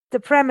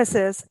the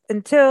premises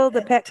until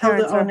the pet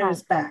parents are home.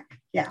 Back.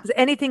 Yeah,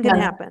 anything can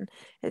happen.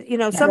 You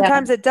know,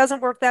 sometimes it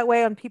doesn't work that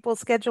way on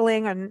people's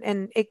scheduling,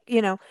 and it,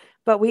 you know,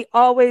 but we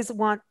always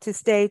want to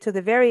stay to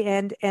the very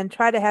end and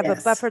try to have a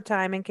buffer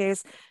time in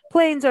case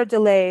planes are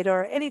delayed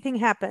or anything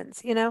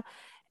happens. You know.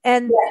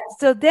 And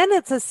so then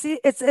it's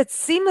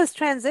seamless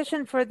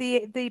transition for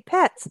the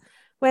pets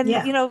when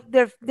you know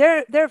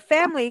their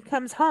family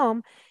comes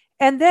home,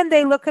 and then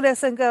they look at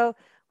us and go,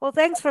 "Well,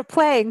 thanks for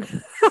playing."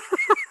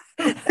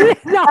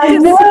 I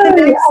know.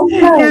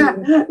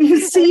 You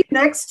see you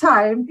next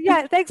time.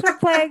 Yeah, thanks for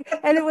playing,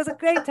 and it was a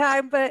great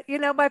time. But you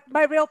know,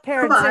 my real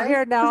parents are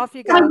here now. Off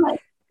you go.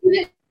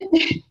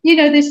 You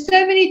know, there's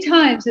so many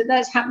times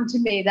that's happened to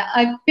me that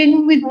I've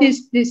been with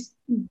this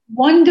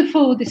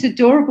wonderful, this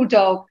adorable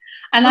dog.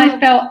 And I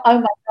felt, oh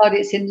my God,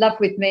 it's in love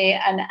with me,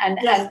 and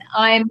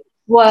I'm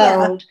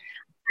world,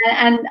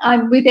 and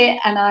I'm with it,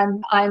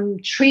 and I'm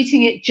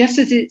treating it just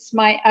as it's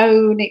my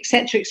own,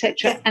 etc.,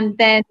 etc. And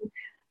then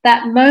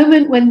that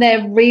moment when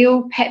their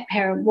real pet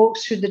parent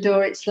walks through the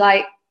door, it's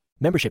like,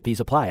 membership fees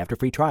apply after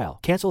free trial.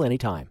 Cancel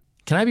anytime.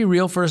 Can I be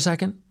real for a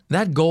second?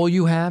 That goal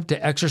you have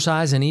to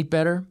exercise and eat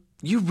better,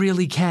 you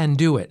really can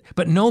do it,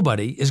 but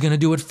nobody is going to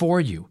do it for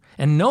you.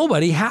 And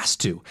nobody has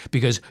to,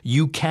 because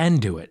you can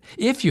do it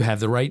if you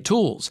have the right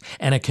tools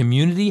and a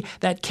community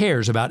that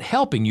cares about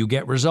helping you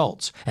get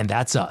results. And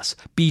that's us,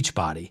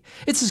 Beachbody.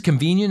 It's as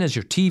convenient as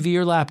your TV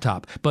or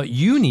laptop, but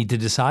you need to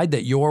decide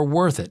that you're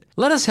worth it.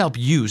 Let us help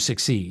you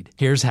succeed.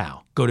 Here's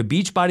how. Go to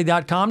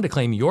beachbody.com to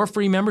claim your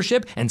free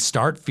membership and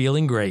start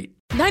feeling great.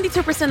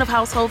 92% of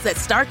households that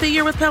start the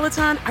year with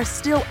Peloton are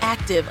still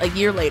active a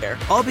year later.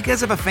 All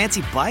because of a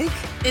fancy bike?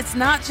 It's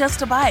not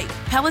just a bike.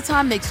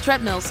 Peloton makes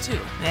treadmills too.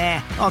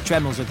 All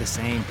treadmills are the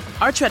same.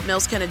 Our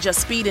treadmills can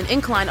adjust speed and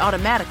incline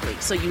automatically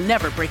so you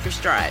never break your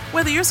stride.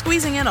 Whether you're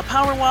squeezing in a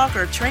power walk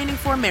or training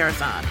for a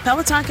marathon,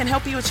 Peloton can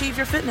help you achieve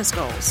your fitness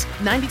goals.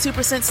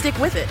 92% stick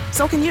with it.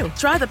 So can you.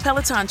 Try the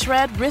Peloton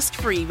Tread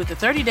risk-free with the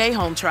 30-day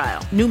home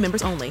trial. New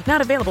members only.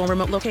 Not available in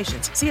remote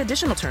locations. See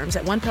additional terms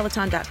at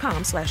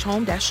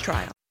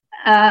onepeloton.com/home-trial.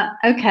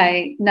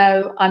 Okay,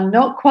 no, I'm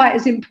not quite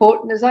as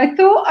important as I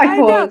thought I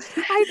was.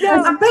 I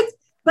know.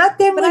 But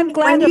then I'm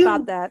glad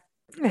about that.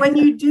 When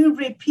you do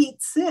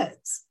repeat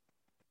sits,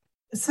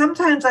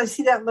 sometimes I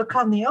see that look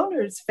on the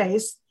owner's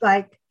face,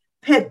 like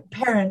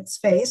parent's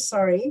face,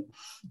 sorry.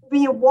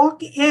 When you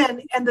walk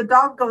in and the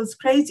dog goes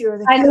crazy or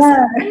the I cat's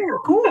know. like, "Oh,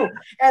 cool."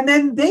 And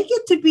then they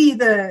get to be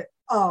too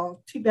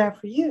bad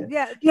for you.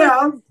 Yeah. You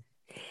know,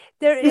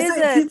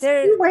 it's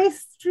a two-way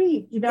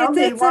street, you know.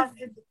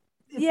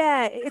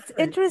 It's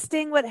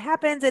interesting what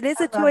happens. It is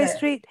a I love two-way it.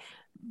 street,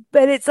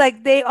 but it's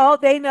like they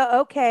know,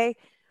 okay,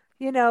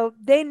 you know,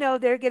 they know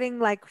they're getting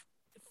like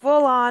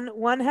full on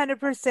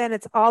 100%.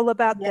 It's all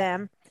about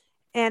them.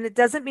 And it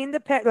doesn't mean the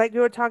pet, like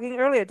you were talking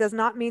earlier, it does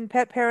not mean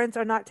pet parents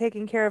are not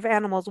taking care of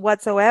animals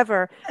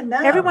whatsoever. No.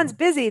 Everyone's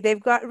busy. They've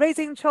got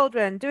raising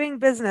children, doing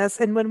business.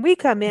 And when we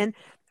come in,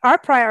 our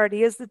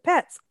priority is the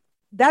pets.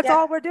 That's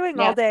all we're doing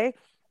all day.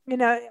 You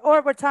know,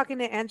 or we're talking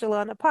to Angela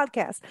on a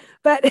podcast,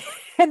 but,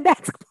 and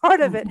that's part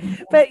of it.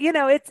 But, you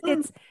know,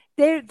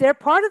 they're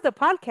part of the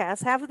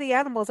podcast. Half of the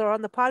animals are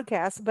on the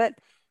podcast, but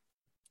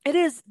it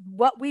is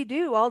what we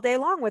do all day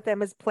long with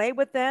them is play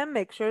with them,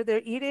 make sure they're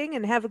eating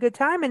and have a good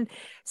time. And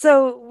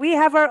so we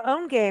have our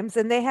own games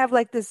and they have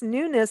like this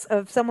newness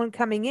of someone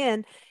coming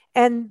in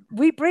and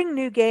we bring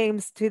new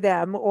games to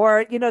them,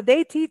 or, you know,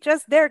 they teach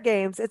us their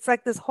games. It's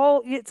like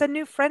it's a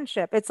new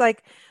friendship. It's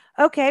like,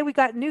 okay, we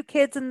got new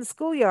kids in the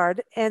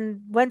schoolyard,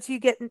 and once you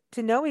get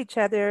to know each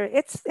other,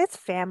 it's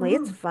family.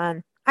 It's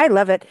fun. I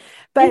love it.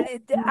 But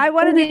I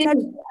wanted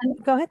to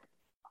go ahead.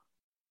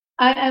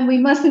 And we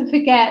mustn't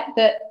forget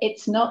that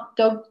it's not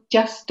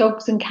just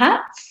dogs and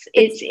cats.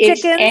 It's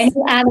any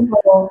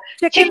animal.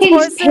 Chickens,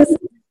 horses,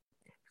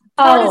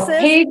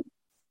 pigs.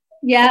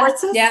 Yeah,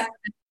 horses? yeah.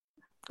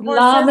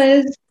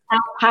 Llamas,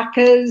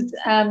 alpacas.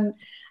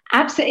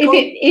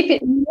 Absolutely. If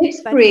it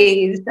lives,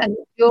 breathes, and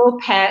it's your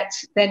pet,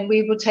 then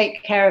we will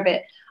take care of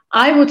it.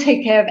 I will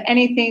take care of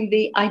anything.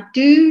 I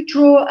do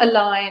draw a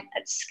line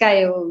at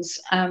scales.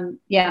 But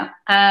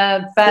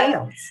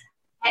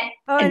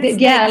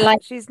Scales.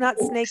 Like she's not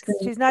snakes.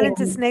 She's not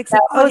into snakes. So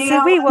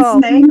we will.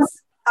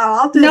 Snakes?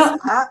 I'll do. No.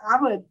 I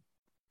would.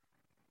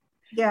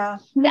 Yeah.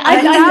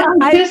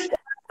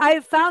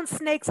 I found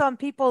snakes on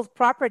people's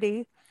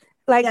property.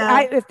 Like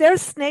if there's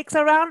snakes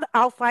around,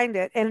 I'll find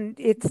it, and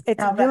it's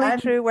really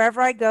true. Wherever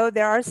I go,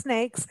 there are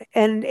snakes,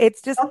 and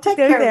it's just I'll take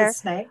care there. of the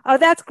snake. Oh,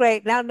 that's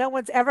great. Now no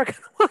one's ever going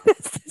to want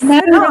us to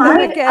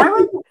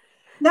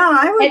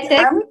I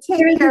would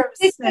take care of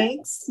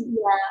snakes.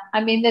 Yeah,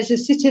 I mean, there's a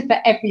sitter for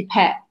every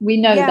pet. We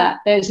know that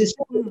there's a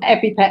sitter for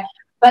every pet.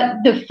 But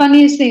the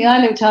funniest thing I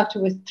looked after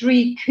was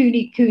 3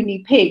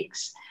 cooney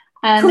pigs,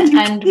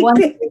 and one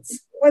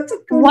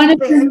of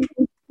them.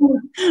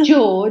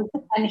 George,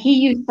 and he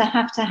used to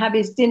have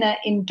his dinner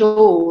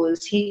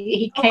indoors.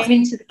 He came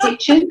into the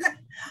kitchen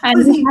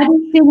and he had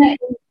his dinner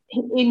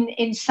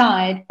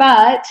inside,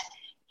 but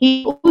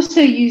he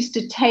also used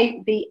to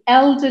take the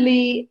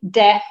elderly,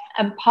 deaf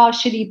and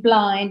partially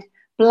blind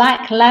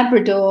black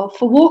Labrador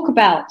for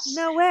walkabouts.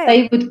 No way.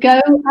 They would go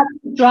up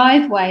the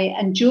driveway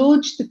and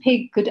George the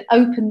pig could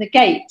open the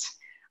gate.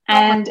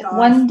 And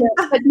one day,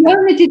 but the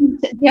owner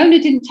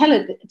didn't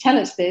tell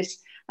us this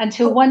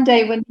until one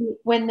day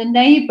when the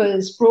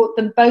neighbors brought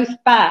them both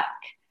back,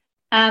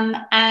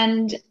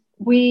 and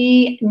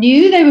we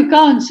knew they were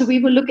gone. So we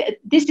were looking at,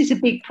 this is a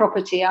big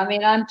property. I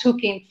mean, I'm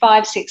talking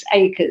 5-6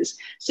 acres.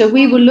 So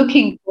we were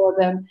looking for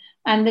them,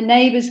 and the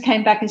neighbors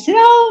came back and said,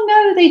 "Oh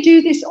no, they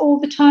do this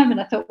all the time."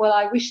 And I thought, well,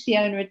 I wish the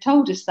owner had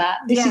told us that.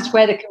 This is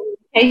where the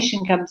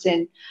communication comes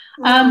in.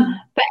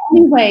 But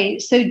anyway,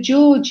 so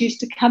George used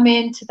to come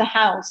into the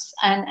house,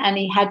 and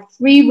he had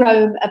free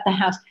roam of the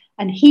house.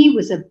 And he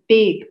was a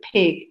big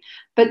pig.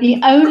 But the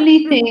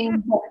only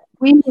thing that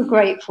we were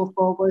grateful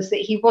for was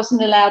that he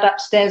wasn't allowed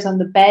upstairs on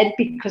the bed,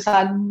 because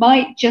I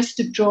might just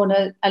have drawn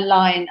a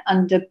line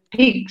under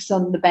pigs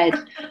on the bed.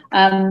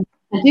 I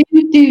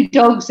do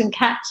dogs and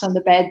cats on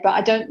the bed, but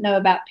I don't know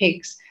about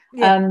pigs.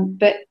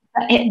 But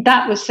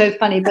that was so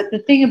funny. But the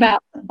thing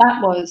about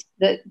that was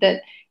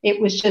that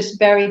it was just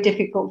very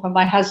difficult for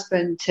my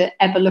husband to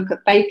ever look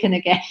at bacon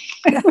again.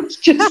 It was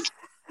just...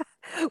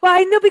 Well,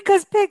 I know,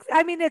 because pigs,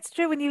 I mean, it's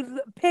true.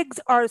 Pigs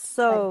are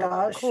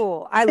so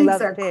cool. I love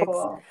pigs,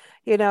 cool.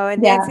 You know,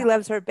 and Nancy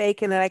loves her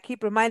bacon. And I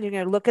keep reminding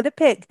her, look at a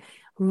pig,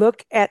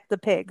 look at the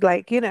pig.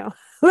 Like, you know,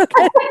 look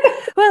at,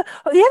 well,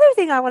 the other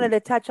thing I wanted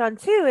to touch on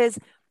too is,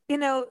 you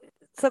know,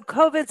 so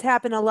COVID's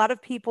happened. A lot of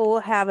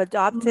people have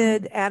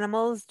adopted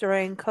animals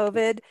during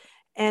COVID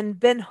and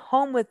been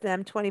home with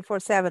them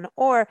 24/7,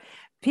 or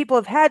people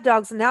have had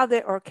dogs and now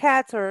or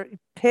cats or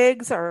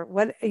pigs or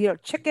what, you know,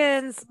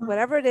 chickens,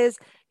 whatever it is,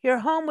 you're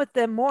home with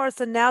them more.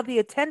 So now the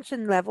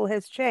attention level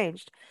has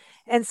changed.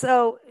 And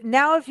so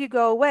now if you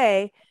go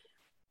away,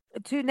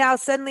 to now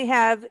suddenly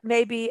have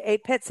maybe a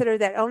pet sitter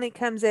that only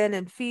comes in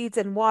and feeds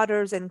and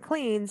waters and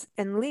cleans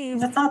and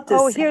leaves.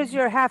 Here's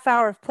your half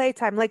hour of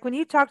playtime. Like when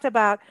you talked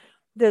about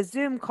the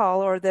Zoom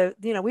call or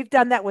we've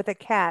done that with a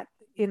cat,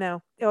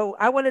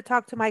 I want to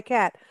talk to my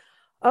cat.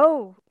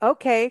 Oh,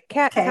 okay,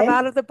 cat, come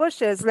out of the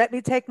bushes. Let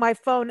me take my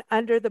phone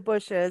under the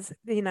bushes,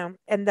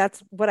 and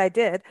that's what I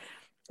did.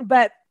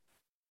 But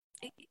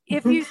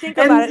if you think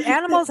about it,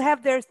 animals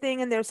have their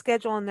thing and their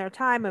schedule and their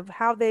time of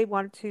how they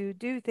want to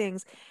do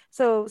things.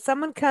 So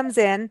someone comes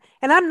in,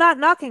 and I'm not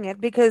knocking it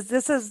because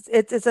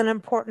it's an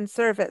important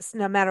service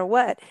no matter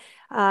what.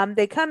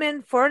 They come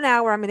in for an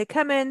hour. I'm going to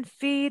come in,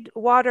 feed,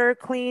 water,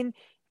 clean,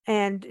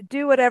 and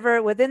do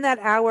whatever within that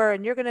hour,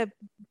 and you're going to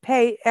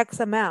pay X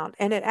amount.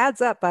 And it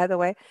adds up, by the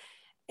way.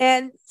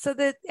 And so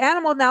the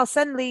animal now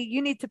suddenly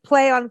you need to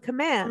play on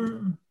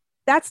command.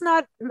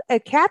 A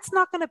cat's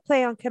not going to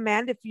play on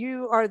command if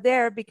you are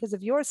there because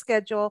of your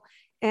schedule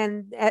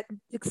and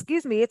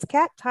it's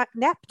cat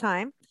nap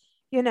time,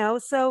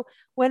 so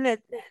when a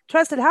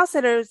trusted house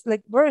sitters,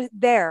 like we're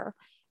there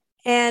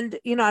and,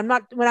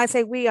 when I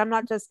say we, I'm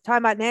not just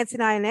talking about Nancy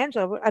and I and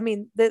Angela. I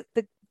mean, the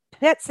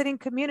pet sitting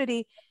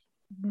community,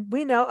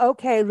 we know,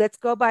 okay, let's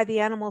go by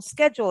the animal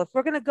schedule. If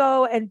we're going to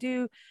go and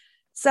do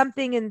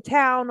something in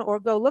town or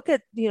go look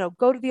at,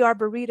 go to the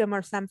Arboretum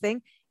or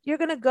something, you're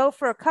going to go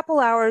for a couple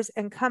hours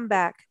and come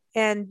back,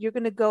 and you're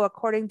going to go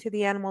according to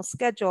the animal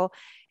schedule.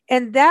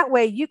 And that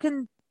way you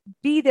can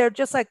be there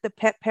just like the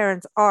pet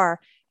parents are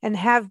and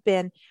have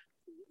been.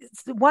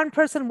 One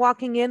person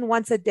walking in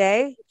once a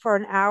day for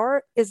an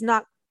hour is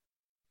not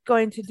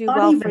going to do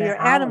well for your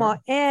animal.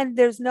 And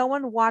there's no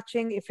one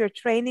watching if you're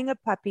training a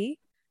puppy,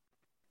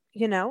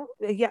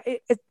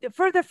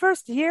 for the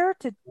first year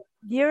to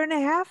year and a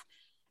half,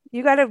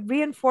 you got to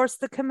reinforce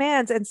the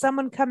commands, and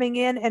someone coming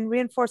in and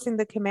reinforcing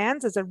the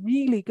commands is a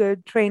really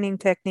good training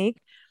technique.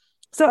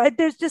 So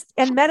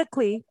and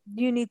medically,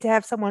 you need to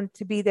have someone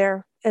to be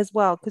there as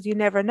well, because you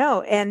never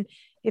know. And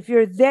if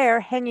you're there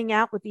hanging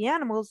out with the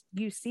animals,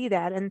 you see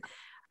that. And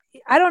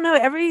I don't know,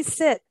 every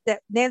sit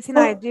that Nancy and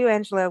I do,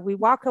 Angela, we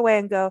walk away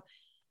and go,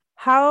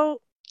 how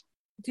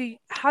do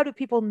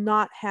people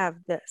not have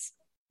this?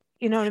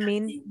 You know what I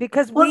mean?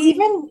 Because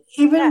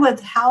even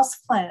with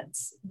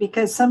houseplants,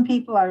 because some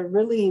people are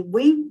really,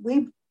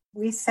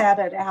 we sat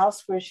at a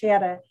house where she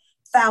had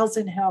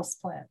 1,000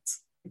 houseplants.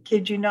 I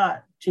kid you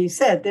not. She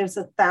said there's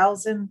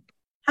 1,000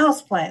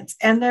 houseplants,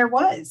 and there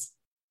was.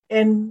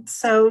 And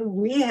so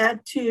we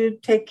had to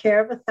take care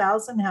of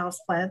 1,000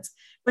 houseplants,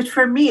 which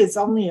for me is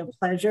only a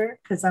pleasure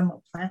because I'm a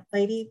plant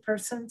lady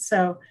person.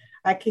 So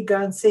I could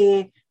go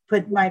and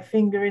put my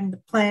finger in the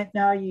plant.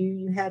 Now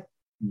you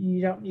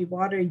don't need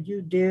water.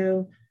 You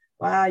do.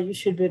 Wow, you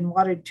should have been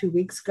watered 2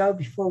 weeks ago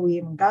before we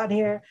even got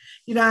here.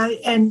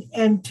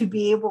 And to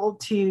be able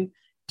to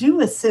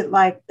do a sit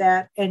like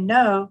that and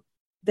know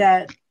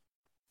that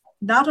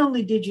not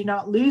only did you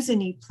not lose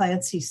any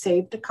plants, you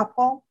saved a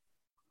couple.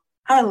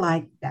 I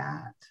like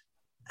that.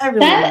 I really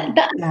like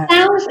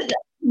that.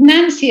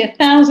 Nancy,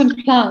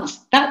 1,000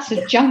 plants. That's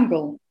a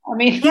jungle. I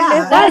mean,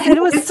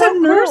 it was it's so a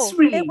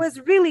nursery. Cool. It was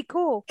really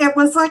cool. It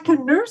was like a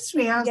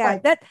nursery. I was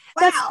like,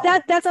 wow.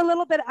 That's a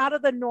little bit out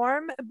of the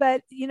norm,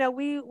 but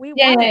we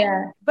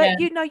But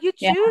you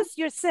choose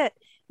your sit.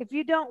 If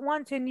you don't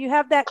want to, and you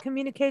have that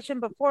communication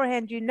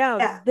beforehand,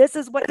 this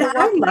is what you're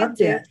walking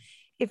into. It.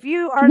 If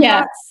you are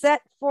not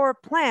set for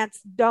plants,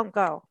 don't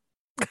go.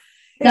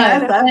 No,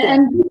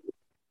 and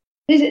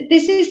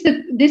this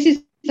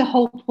is the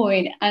whole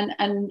point,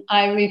 and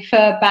I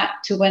refer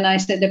back to when I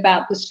said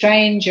about the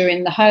stranger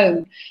in the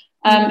home.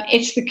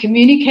 It's the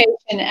communication,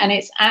 and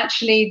it's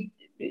actually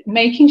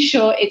making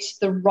sure it's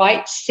the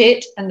right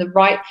sit and the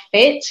right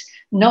fit,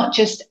 not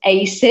just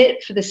a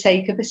sit for the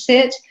sake of a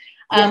sit.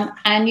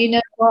 And you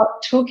know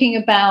what, talking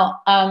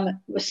about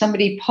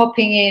somebody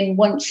popping in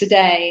once a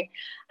day,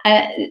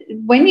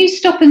 when you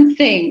stop and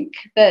think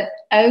that,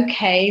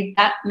 okay,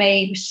 that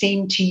may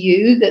seem to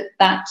you that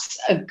that's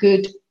a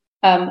good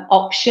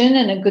option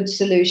and a good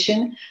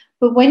solution,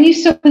 but when you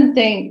stop and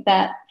think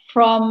that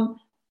from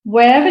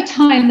wherever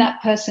time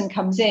that person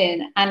comes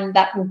in, and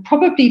that will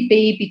probably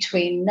be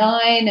between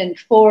 9 and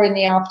 4 in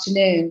the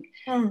afternoon,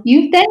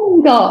 you've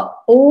then got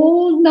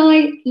all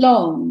night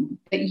long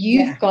that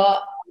you've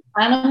got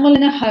animal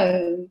in a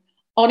home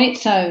on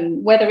its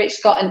own, whether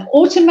it's got an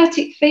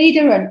automatic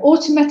feeder, an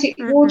automatic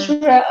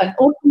waterer, an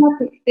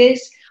automatic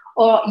this,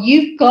 or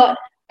you've got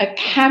a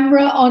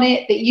camera on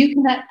it that you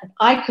can.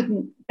 I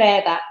couldn't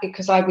bear that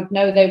because I would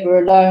know they were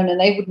alone and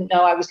they wouldn't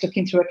know I was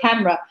looking through a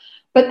camera.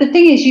 But the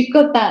thing is, you've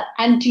got that.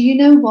 And do you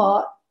know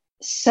what?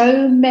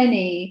 So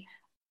many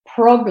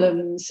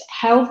problems,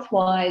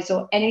 health-wise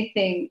or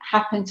anything,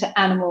 happen to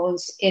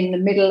animals in the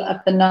middle of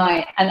the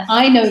night. And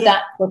I know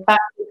that for a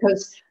fact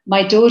because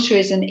my daughter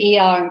is an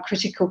ER and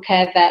critical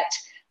care vet.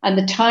 And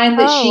the time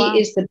that she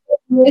is the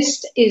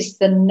busiest is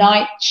the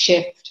night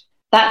shift.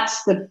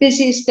 That's the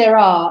busiest there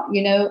are,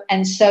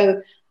 And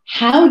so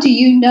how do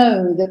you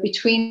know that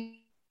between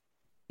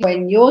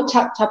when you're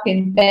tucked up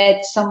in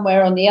bed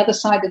somewhere on the other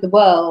side of the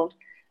world,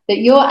 that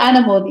your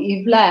animal that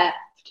you've left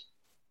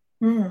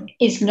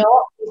is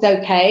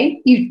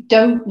okay. You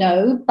don't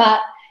know,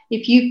 but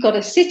if you've got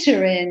a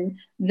sitter in,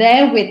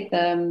 they're with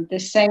them the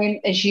same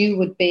as you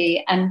would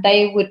be, and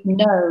they would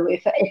know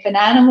if an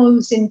animal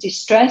was in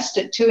distress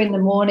at 2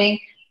 a.m,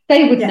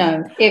 they would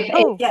know.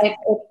 If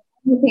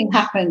anything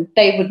happened,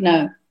 they would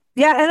know.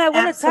 Yeah, and I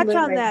want to touch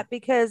on that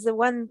because the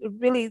one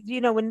really,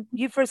 when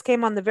you first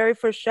came on the very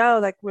first show,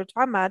 like we were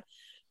talking about,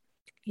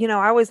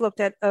 I always looked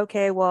at,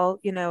 okay, well,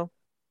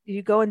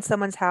 you go in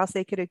someone's house,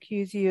 they could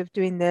accuse you of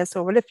doing this,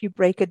 or what if you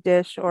break a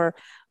dish or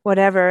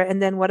whatever?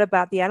 And then what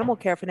about the animal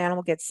care if an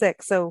animal gets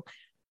sick? So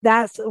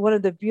that's one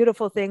of the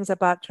beautiful things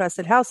about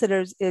Trusted House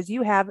Sitters is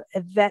you have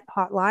a vet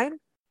hotline,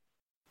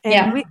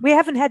 and we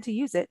haven't had to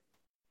use it.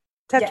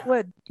 Touch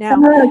wood.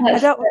 Now,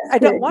 I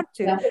don't want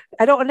to. Yeah.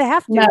 I don't want to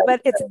have to,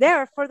 but it's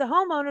there for the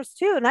homeowners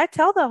too. And I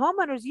tell the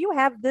homeowners, you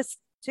have this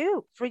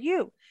too for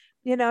you,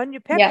 and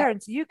your pet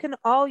parents, you can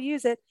all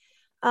use it.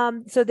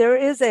 So there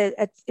is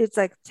it's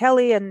like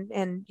tele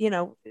and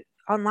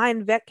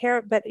online vet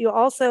care, but you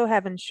also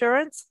have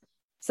insurance.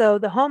 So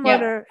the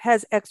homeowner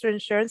has extra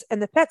insurance,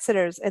 and the pet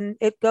sitters, and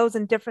it goes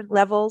in different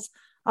levels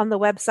on the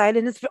website,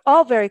 and it's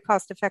all very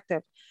cost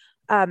effective.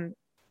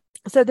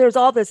 So there's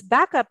all this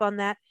backup on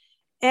that.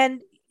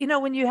 And,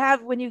 when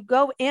you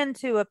go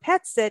into a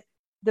pet sit,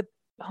 the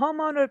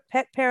homeowner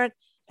pet parent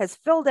has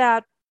filled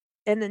out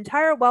an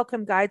entire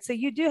welcome guide. So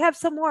you do have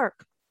some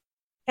work,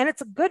 and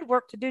it's a good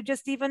work to do.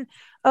 Just even,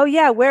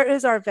 where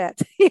is our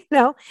vet?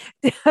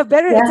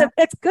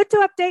 It's good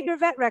to update your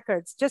vet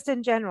records just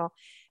in general.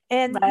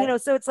 And,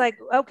 so it's like,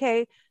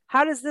 okay,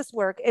 how does this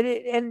work?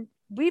 And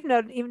we've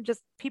known even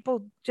just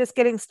people just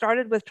getting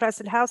started with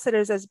Trusted House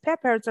Sitters as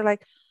pet parents are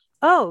like,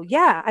 oh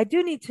yeah, I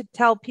do need to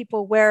tell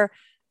people where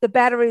the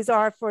batteries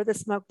are for the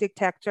smoke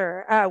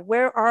detector.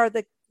 Where are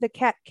the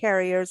cat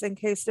carriers in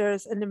case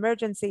there's an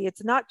emergency?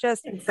 It's not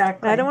just,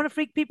 exactly. I don't want to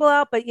freak people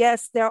out, but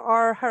yes, there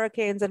are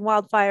hurricanes and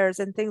wildfires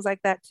and things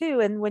like that too.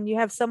 And when you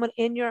have someone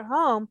in your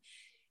home,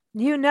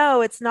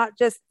 it's not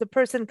just the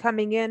person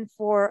coming in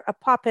for a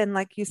pop-in,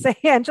 like you say,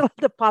 Angela,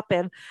 the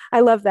pop-in. I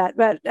love that,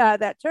 but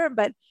that term.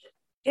 But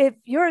if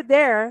you're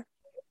there,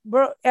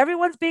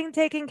 everyone's being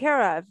taken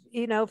care of.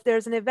 If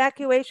there's an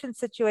evacuation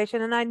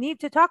situation, and I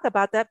need to talk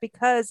about that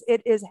because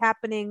it is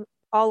happening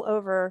all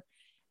over.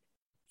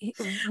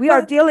 We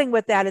are dealing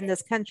with that in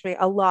this country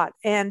a lot,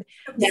 and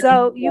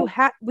so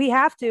we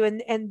have to.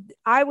 And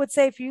I would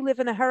say if you live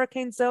in a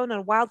hurricane zone,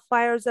 a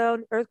wildfire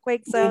zone,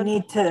 earthquake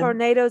zone,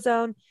 tornado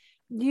zone,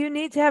 you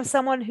need to have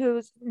someone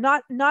who's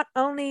not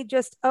only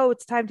just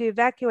it's time to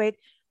evacuate.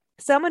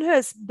 Someone who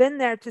has been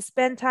there to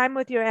spend time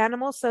with your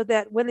animal so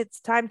that when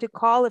it's time to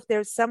call, if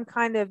there's some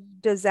kind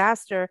of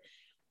disaster,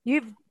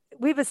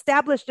 we've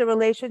established a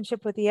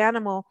relationship with the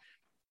animal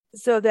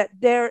so that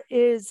there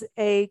is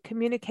a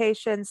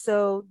communication.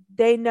 So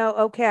they know,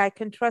 okay, I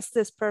can trust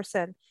this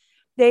person.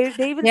 They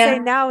even say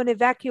now in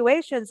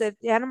evacuations that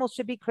the animals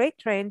should be crate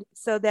trained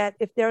so that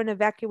if they're in an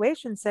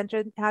evacuation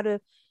center, how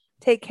to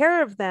take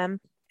care of them.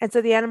 And so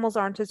the animals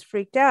aren't as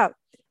freaked out.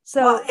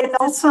 So and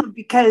also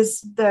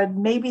because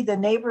maybe the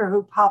neighbor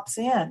who pops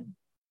in,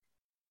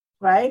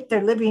 right?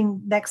 They're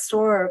living next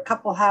door or a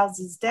couple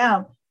houses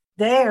down.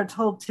 They are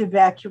told to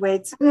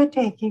evacuate. So they're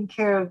taking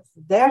care of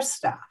their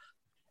stuff.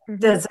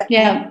 Mm-hmm. Does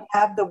it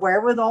have the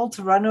wherewithal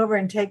to run over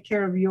and take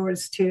care of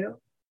yours too?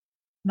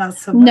 Not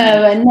so much.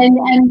 No, and then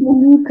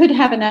you could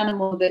have an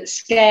animal that's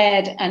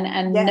scared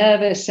and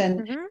nervous,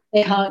 and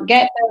they can't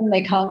get them,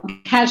 they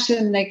can't catch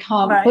them, they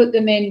can't put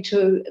them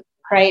into a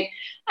crate.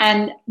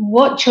 And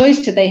what choice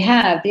do they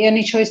have? The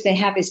only choice they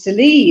have is to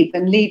leave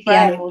the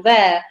animal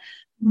there.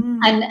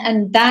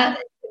 And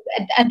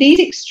these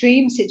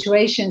extreme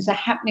situations are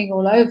happening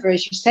all over,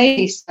 as you say,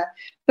 Lisa.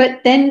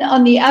 But then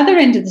on the other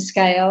end of the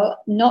scale,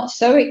 not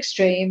so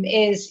extreme,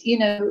 is,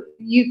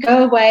 you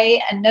go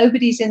away and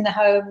nobody's in the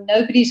home,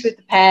 nobody's with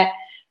the pet,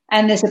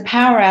 and there's a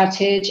power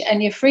outage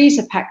and your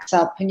freezer packs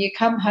up and you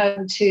come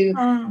home to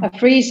a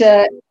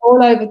freezer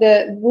all over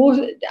the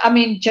water. I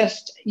mean,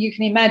 just you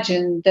can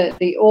imagine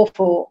the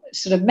awful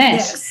sort of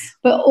mess. Yes.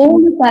 But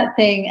all of that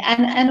thing,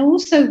 and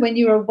also when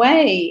you're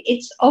away,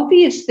 it's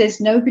obvious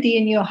there's nobody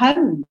in your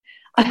home.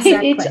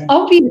 Exactly. It's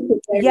obvious.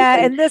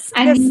 And this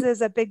is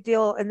a big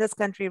deal in this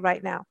country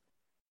right now.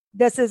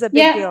 This is a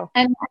big deal.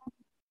 And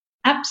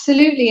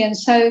absolutely. And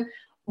so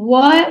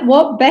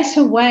what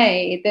better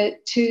way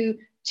to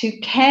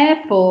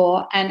care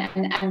for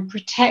and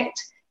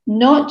protect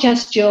not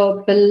just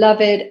your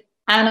beloved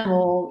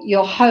animal,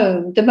 your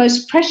home, the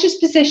most precious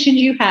possessions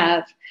you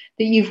have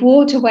that you've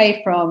walked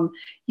away from.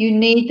 You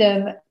need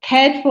them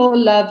cared for,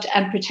 loved,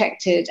 and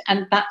protected,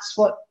 and that's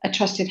what a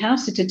Trusted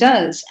House Sitter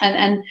does.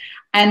 And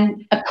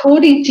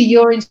according to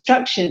your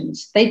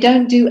instructions, they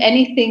don't do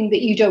anything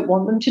that you don't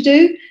want them to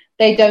do.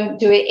 They don't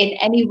do it in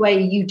any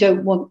way you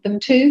don't want them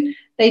to.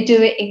 They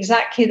do it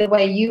exactly the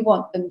way you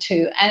want them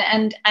to.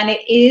 And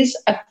it is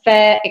a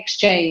fair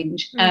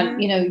exchange.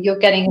 You're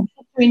getting a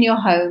sitter in your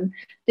home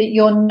that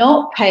you're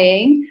not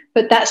paying,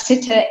 but that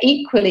sitter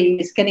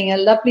equally is getting a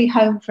lovely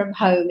home from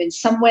home in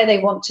somewhere they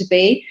want to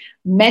be.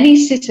 Many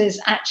sitters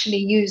actually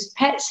use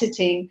pet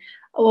sitting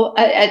or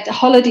at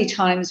holiday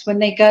times when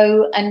they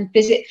go and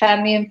visit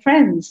family and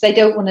friends. They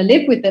don't want to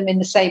live with them in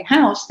the same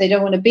house. They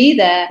don't want to be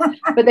there,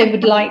 but they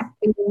would like to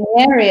be in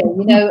the area,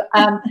 you know.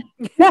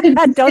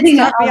 Don't start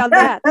me on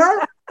that.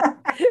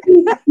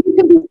 You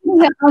can be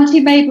sitting at Auntie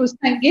Mabel's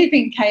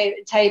Thanksgiving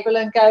table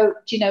and go,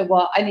 do you know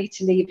what? I need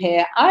to leave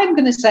here. I'm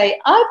going to say,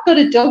 I've got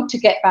a dog to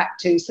get back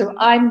to, so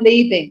I'm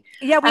leaving.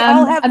 Yeah, we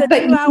all have the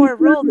 2-hour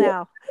rule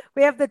now.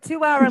 We have the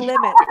 2-hour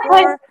limit.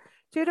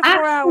 2 to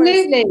 4 hours.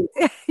 Absolutely.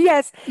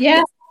 Yes.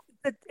 Yeah.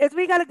 As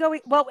we got to go.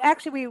 Well,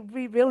 actually,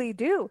 we really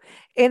do.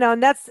 You know,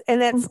 and that's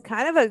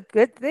kind of a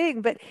good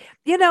thing. But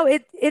you know,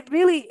 it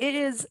really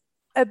is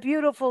a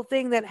beautiful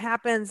thing that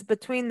happens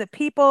between the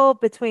people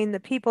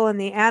and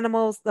the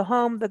animals, the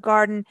home, the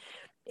garden,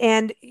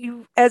 and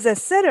you as a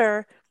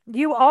sitter,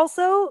 you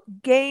also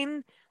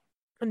gain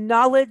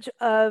knowledge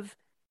of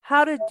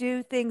how to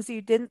do things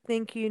you didn't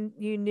think you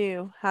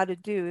knew how to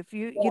do. If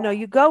you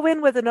you go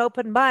in with an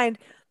open mind.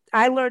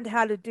 I learned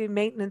how to do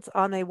maintenance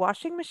on a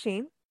washing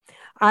machine.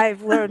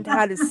 I've learned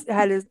how to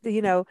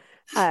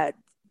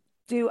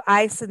do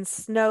ice and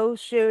snow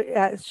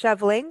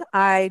shoveling.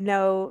 I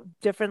know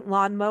different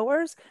lawn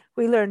mowers.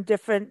 We learn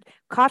different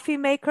coffee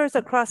makers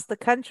across the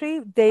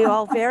country. They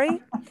all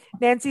vary.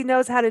 Nancy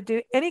knows how to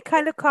do any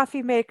kind of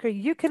coffee maker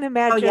you can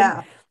imagine. Oh,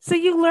 yeah. So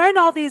you learn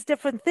all these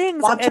different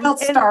things. Watch out,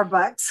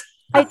 Starbucks.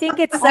 I think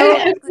it's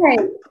so. Okay.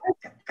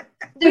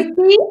 So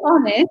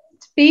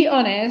be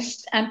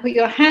honest and put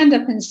your hand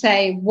up and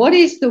say, what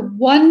is the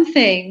one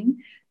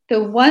thing,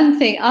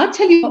 I'll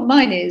tell you what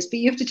mine is, but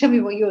you have to tell me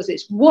what yours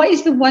is. What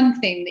is the one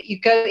thing that you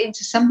go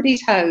into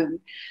somebody's home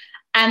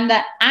and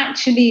that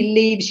actually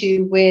leaves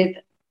you with,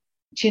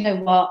 do you know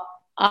what?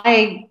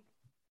 I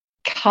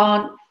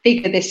can't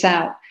figure this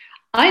out.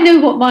 I know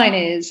what mine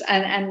is,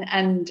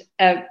 and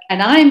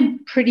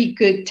I'm pretty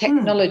good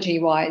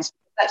technology-wise.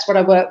 That's what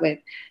I work with.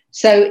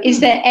 So is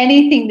there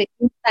anything that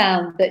you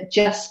found that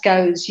just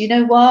goes, you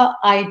know what,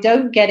 I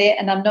don't get it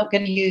and I'm not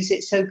going to use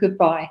it, so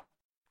goodbye?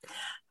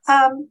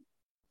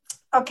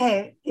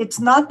 Okay, it's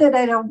not that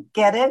I don't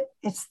get it.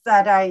 It's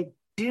that I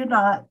do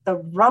not, the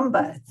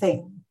Roomba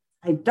thing.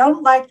 I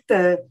don't like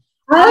the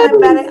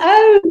automatic. No,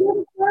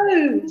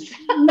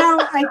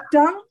 I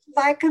don't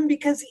like them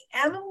because the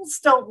animals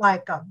don't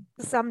like them.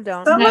 Some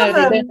don't. Some of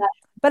them,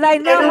 but I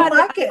know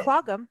how to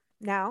clog them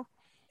now.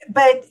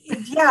 But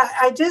yeah,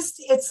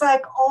 it's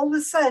like all of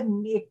a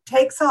sudden it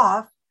takes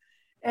off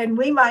and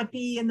we might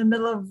be in the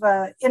middle of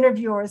an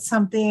interview or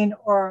something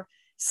or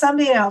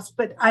something else,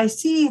 but I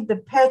see the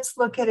pets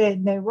look at it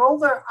and they roll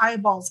their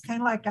eyeballs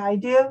kind of like I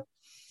do.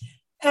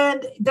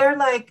 And they're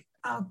like,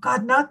 oh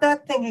God, not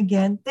that thing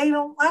again. They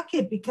don't like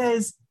it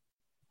because,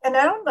 and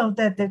I don't know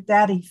that they're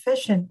that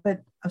efficient,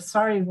 but I'm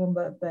sorry,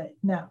 Roomba, but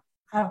no.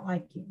 I don't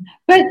like you.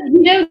 But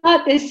you know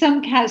what? There's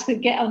some cats that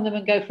get on them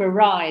and go for a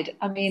ride.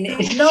 I mean,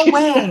 it's no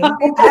way. I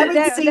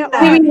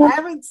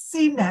haven't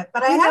seen that.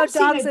 But I have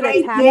seen a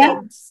Great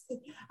Dane.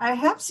 I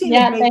have seen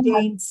a Great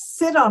Dane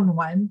sit on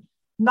one,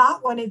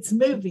 not when it's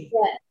moving.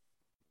 Yeah.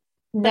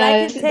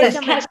 No,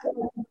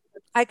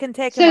 I can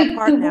take them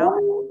apart now.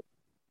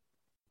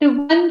 The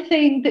one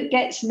thing that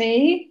gets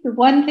me,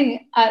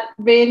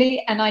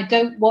 really, and I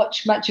don't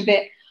watch much of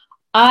it,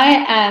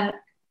 I am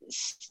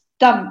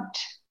stumped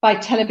by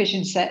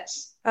television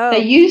sets. They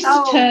used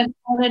to turn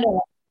on and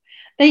off.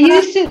 They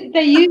used to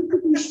be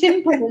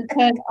simple and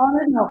turn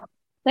on and off.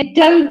 They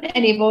don't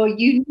anymore.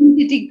 You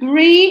need a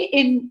degree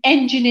in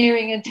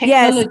engineering and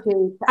technology.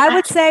 Yes, I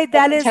would say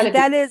that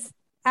is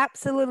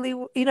absolutely,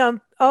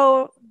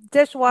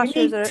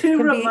 dishwashers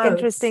can be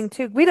interesting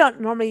too. We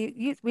don't normally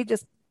use, we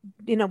just,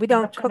 we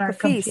don't cook or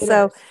feast.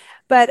 So,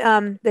 but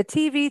the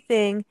TV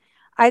thing,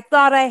 I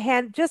thought I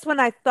had, just when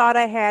I thought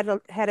I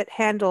had it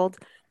handled,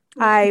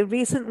 I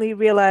recently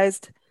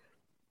realized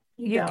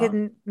you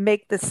can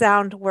make the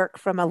sound work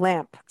from a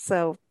lamp.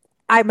 So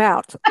I'm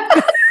out.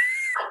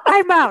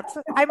 I'm out.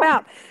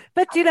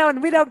 But,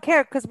 and we don't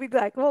care because we'd be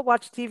like, we'll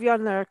watch TV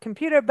on their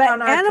computer.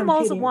 But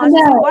animals want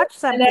to watch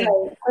something.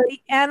 The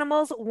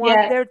animals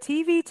want their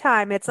TV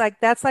time. It's like,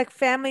 that's like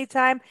family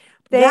time.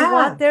 They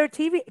want their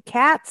TV.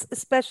 Cats,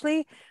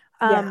 especially.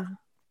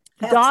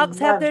 Dogs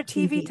have their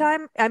TV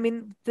time. I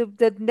mean,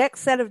 the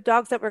next set of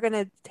dogs that we're going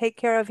to take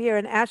care of here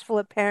in Asheville,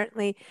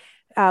 apparently,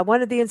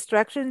 one of the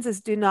instructions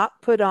is do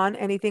not put on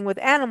anything with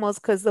animals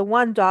because the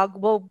one dog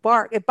will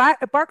bark. It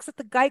barks at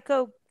the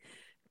Geico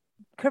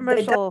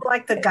commercial,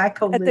 like the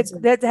Geico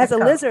lizard that has a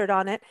lizard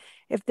on it.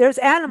 If there's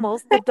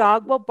animals, the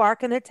dog will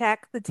bark and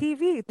attack the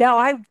TV. Now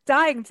I'm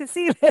dying to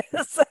see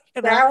this.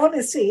 I want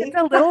to see. It's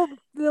a little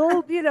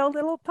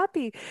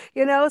puppy.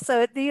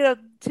 So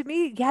to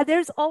me,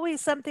 there's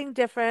always something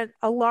different.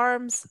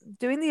 Alarms.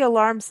 Doing the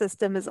alarm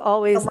system is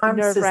always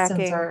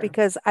nerve-wracking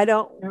because I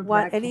don't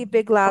want any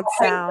big loud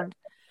sound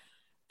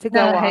to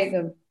go off. I hate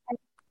them.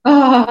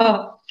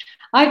 Oh,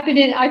 I've been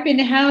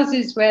in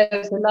houses where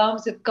those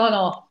alarms have gone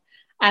off.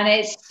 and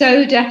it's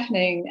so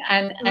deafening,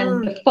 and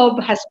the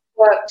fob has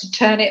worked to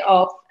turn it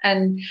off.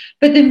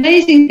 But the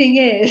amazing thing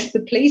is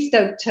the police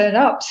don't turn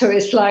up, so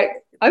it's like,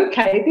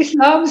 okay, this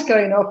alarm's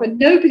going off and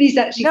nobody's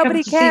actually come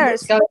to see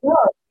what's going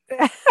on.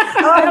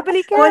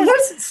 Nobody cares. Well,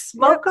 here's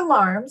smoke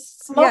alarms.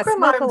 Smoke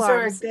alarms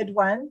are a good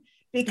one,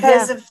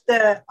 because if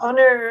the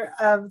owner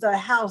of the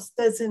house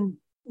doesn't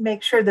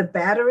make sure the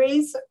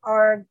batteries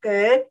are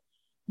good,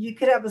 you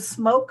could have a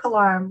smoke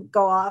alarm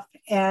go off.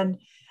 And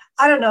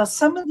I don't know,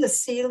 some of the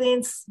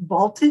ceilings,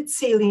 vaulted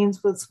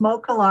ceilings with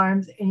smoke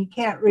alarms, and you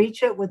can't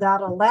reach it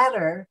without a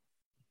ladder.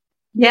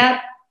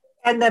 Yeah.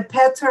 And the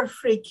pets are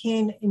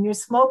freaking, and your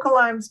smoke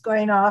alarm's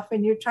going off,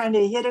 and you're trying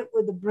to hit it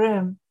with a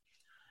broom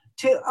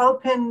to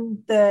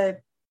open the.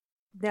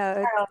 No, I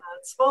don't know.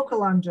 Smoke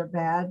alarms are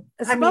bad.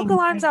 Smoke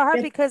alarms are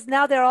hard because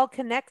now they're all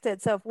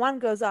connected. So if one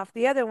goes off,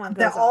 the other one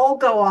goes off. They all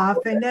go off,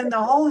 and then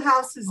the whole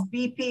house is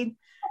beeping,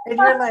 and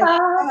you're like,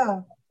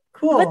 oh,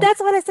 cool. But that's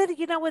what I said.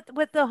 You know,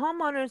 with the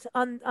homeowners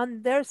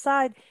on their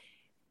side,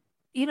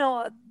 you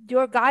know,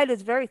 your guide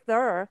is very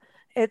thorough.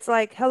 It's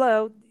like,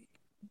 hello,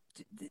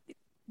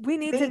 we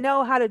need to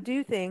know how to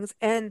do things,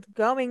 and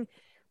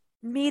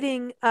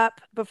meeting up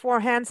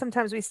beforehand.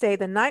 Sometimes we stay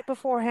the night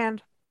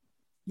beforehand.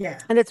 Yeah.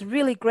 And it's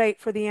really great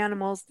for the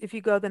animals if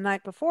you go the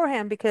night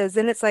beforehand, because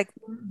then it's like,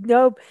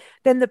 no,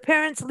 then the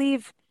parents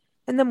leave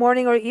in the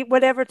morning or eat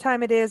whatever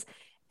time it is.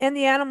 And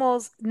the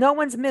animals, no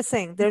one's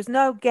missing. There's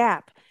no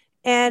gap.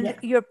 And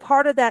you're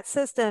part of that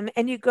system,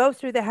 and you go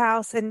through the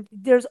house, and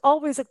there's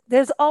always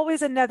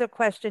another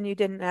question you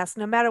didn't ask,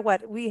 no matter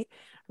what. We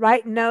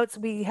write notes,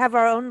 we have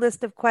our own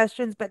list of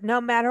questions, but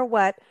no matter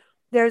what,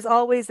 there's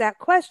always that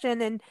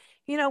question. And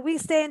you know, we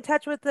stay in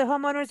touch with the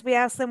homeowners. We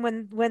ask them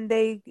when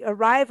they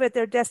arrive at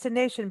their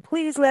destination,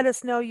 please let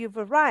us know you've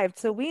arrived,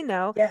 so we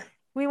know. Yeah.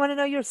 We want to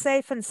know you're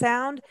safe and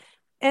sound.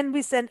 And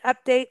we send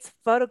updates,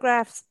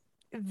 photographs,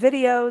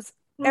 videos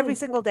every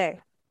single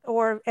day,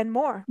 and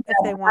more if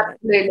they want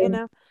it. You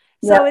know,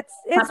 so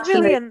it's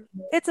really an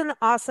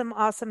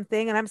awesome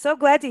thing, and I'm so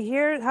glad to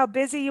hear how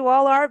busy you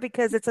all are,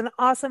 because it's an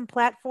awesome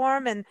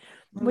platform, and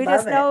we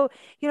just know,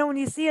 you know, when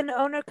you see an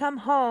homeowner come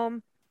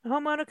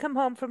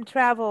home from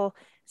travel,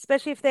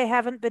 especially if they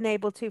haven't been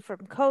able to from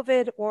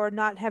COVID or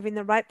not having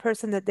the right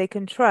person that they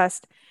can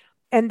trust,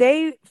 and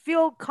they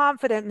feel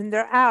confident and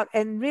they're out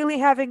and really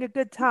having a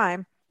good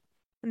time,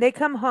 and they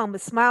come home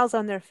with smiles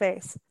on their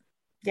face.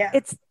 Yeah.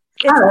 It's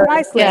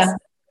priceless. Yeah.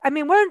 I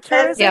mean, we're in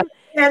tourism,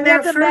 and we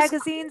have the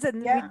magazines,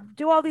 and we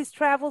do all these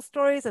travel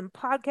stories and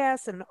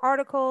podcasts and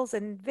articles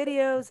and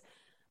videos.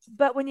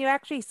 But when you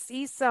actually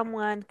see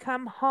someone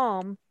come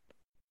home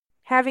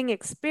having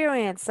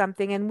experienced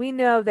something, and we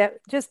know that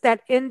just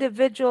that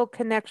individual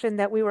connection,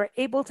 that we were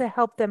able to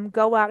help them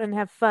go out and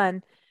have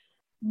fun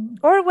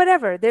or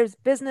whatever, there's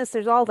business,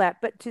 there's all that,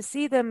 but to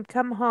see them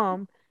come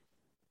home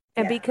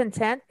and be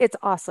content, it's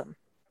awesome.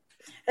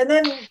 And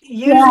then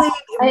usually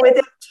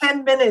within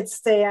 10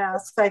 minutes they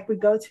ask, like, we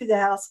go through the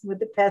house with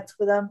the pets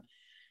with them,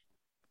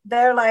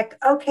 they're like,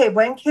 okay,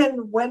 when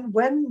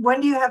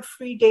do you have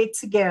free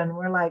dates again?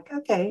 We're like,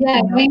 okay,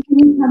 when can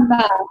you come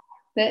back?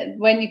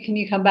 When can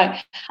you come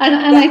back? And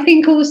I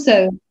think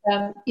also,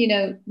 you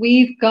know,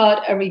 we've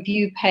got a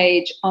review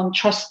page on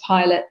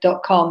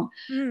trustpilot.com,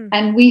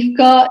 and we've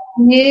got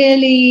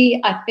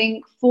nearly, I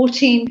think,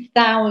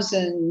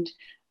 14,000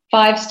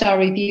 5-star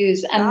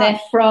reviews, and they're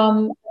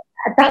from,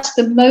 that's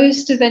the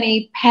most of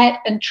any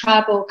pet and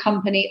travel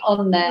company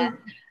on there.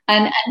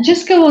 And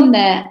just go on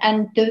there,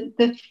 and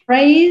the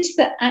phrase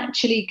that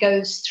actually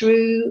goes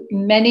through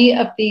many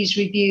of these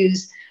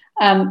reviews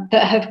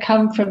that have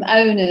come from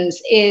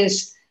owners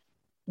is,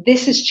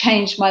 this has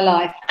changed my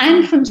life,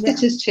 and from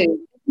sitters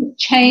too.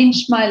 It's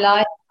changed my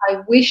life.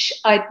 I wish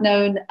I'd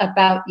known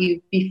about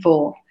you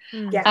before.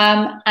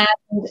 And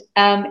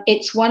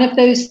it's one of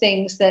those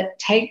things that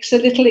takes a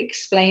little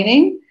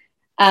explaining.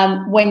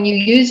 When you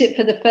use it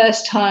for the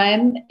first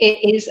time,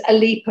 it is a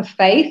leap of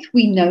faith.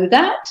 We know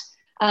that.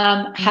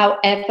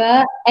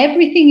 However,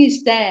 everything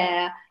is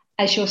there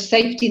as your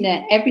safety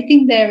net.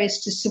 Everything there is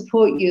to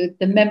support you.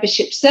 The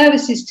membership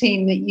services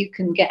team that you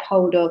can get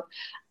hold of,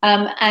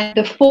 and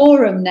the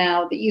forum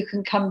now that you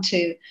can come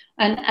to.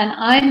 And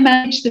I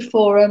manage the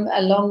forum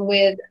along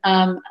with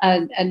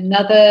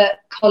another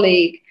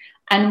colleague,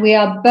 and we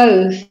are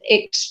both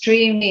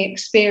extremely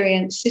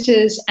experienced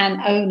sitters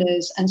and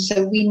owners. And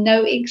so we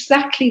know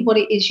exactly what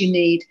it is you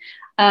need.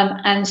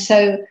 And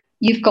so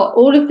you've got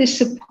all of this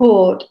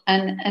support,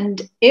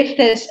 and if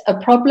there's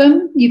a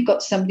problem, you've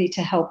got somebody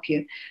to help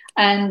you.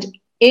 And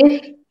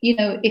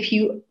if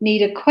you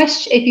need a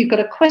question, if you've got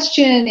a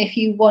question, if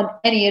you want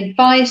any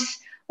advice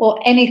or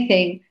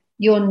anything,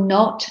 you're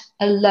not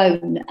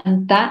alone.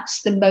 And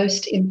that's the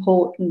most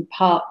important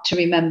part to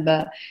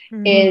remember,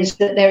 is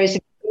that there is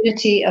a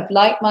community of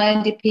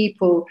like-minded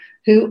people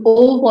who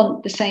all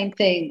want the same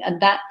thing, and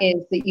that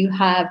is that you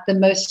have the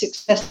most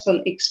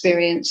successful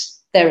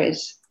experience there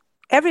is.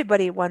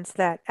 Everybody wants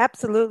that.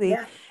 Absolutely.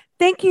 Yeah.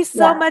 Thank you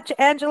so much,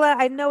 Angela.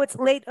 I know it's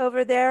late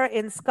over there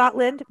in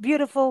Scotland,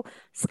 beautiful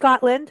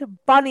Scotland,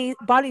 Bonnie,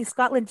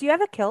 Scotland. Do you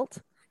have a kilt?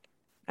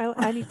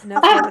 I need to know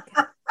if you have a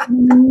kilt.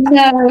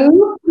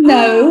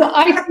 No,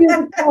 I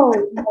feel cold.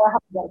 No, I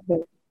haven't got a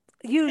kilt.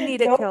 You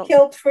need a No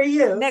kilt for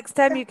you. Next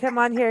time you come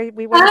on here,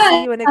 we want to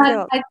see you in a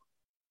kilt.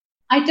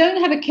 I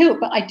don't have a kilt,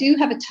 but I do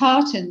have a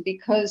tartan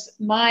because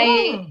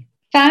my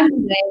family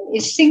name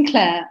is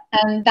Sinclair,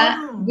 and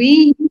that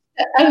we used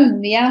to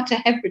own the Outer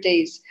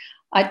Hebrides.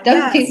 I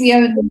don't think we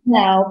own them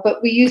now,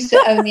 but we used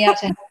to own the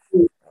Outer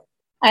Hebrides.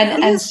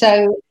 And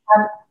so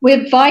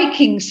we're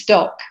Viking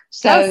stock.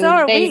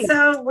 So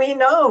we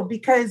know,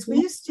 because we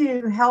used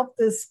to help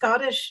the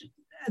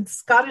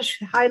Scottish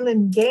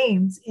Highland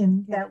Games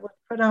that were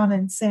put on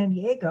in San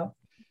Diego.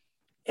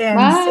 And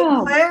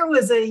Sinclair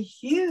was a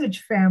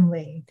huge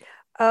family.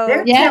 Oh,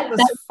 their tent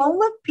was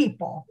full of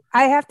people.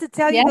 I have to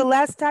tell you, the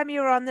last time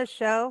you were on the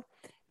show,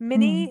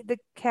 Minnie, the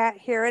cat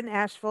here in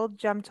Asheville,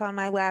 jumped on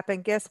my lap,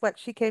 and guess what?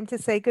 She came to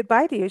say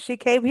goodbye to you. She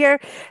came here.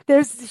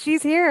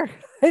 She's here.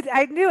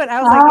 I knew it.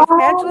 I was like, if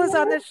Angela's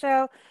on the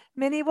show,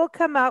 Minnie will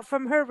come out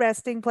from her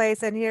resting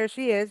place, and here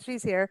she is.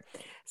 She's here.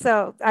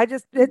 So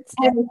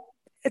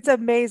it's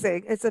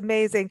amazing. It's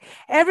amazing.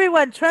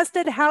 Everyone,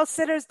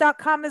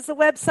 trustedhousesitters.com is the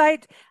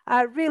website.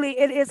 Really,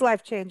 it is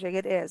life-changing.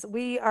 It is.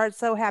 We are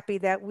so happy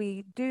that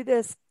we do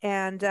this,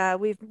 and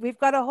we've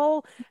got a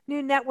whole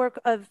new network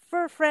of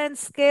fur friends,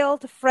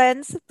 scaled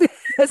friends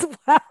as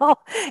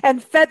well,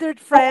 and feathered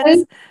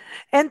friends,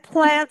 and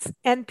plants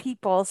and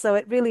people. So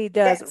it really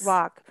does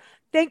rock.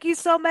 Thank you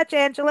so much,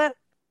 Angela.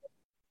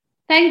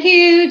 Thank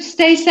you.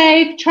 Stay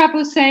safe,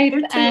 travel safe,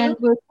 and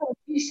we'll talk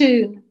to you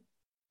soon.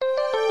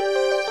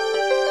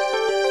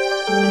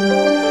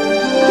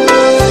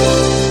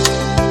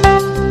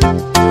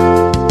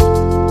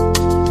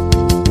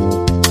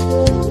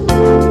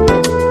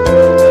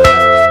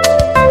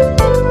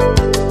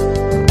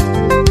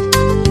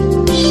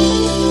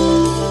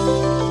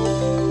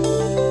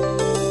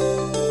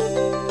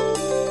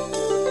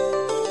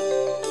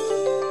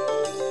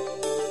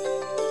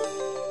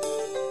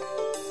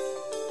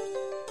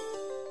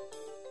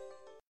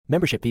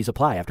 Membership fees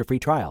apply after free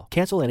trial.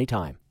 Cancel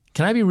anytime.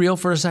 Can I be real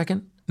for a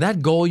second?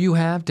 That goal you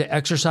have to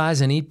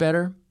exercise and eat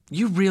better,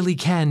 you really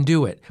can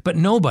do it, but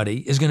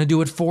nobody is going to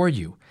do it for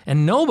you.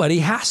 And nobody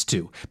has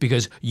to,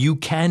 because you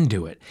can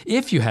do it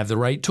if you have the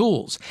right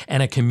tools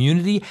and a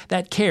community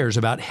that cares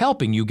about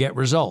helping you get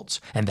results.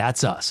 And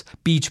that's us,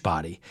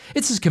 Beachbody.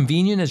 It's as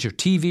convenient as your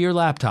TV or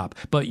laptop,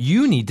 but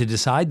you need to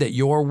decide that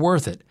you're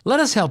worth it. Let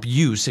us help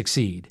you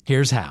succeed.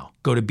 Here's how.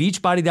 Go to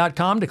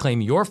beachbody.com to claim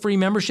your free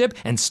membership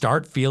and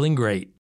start feeling great.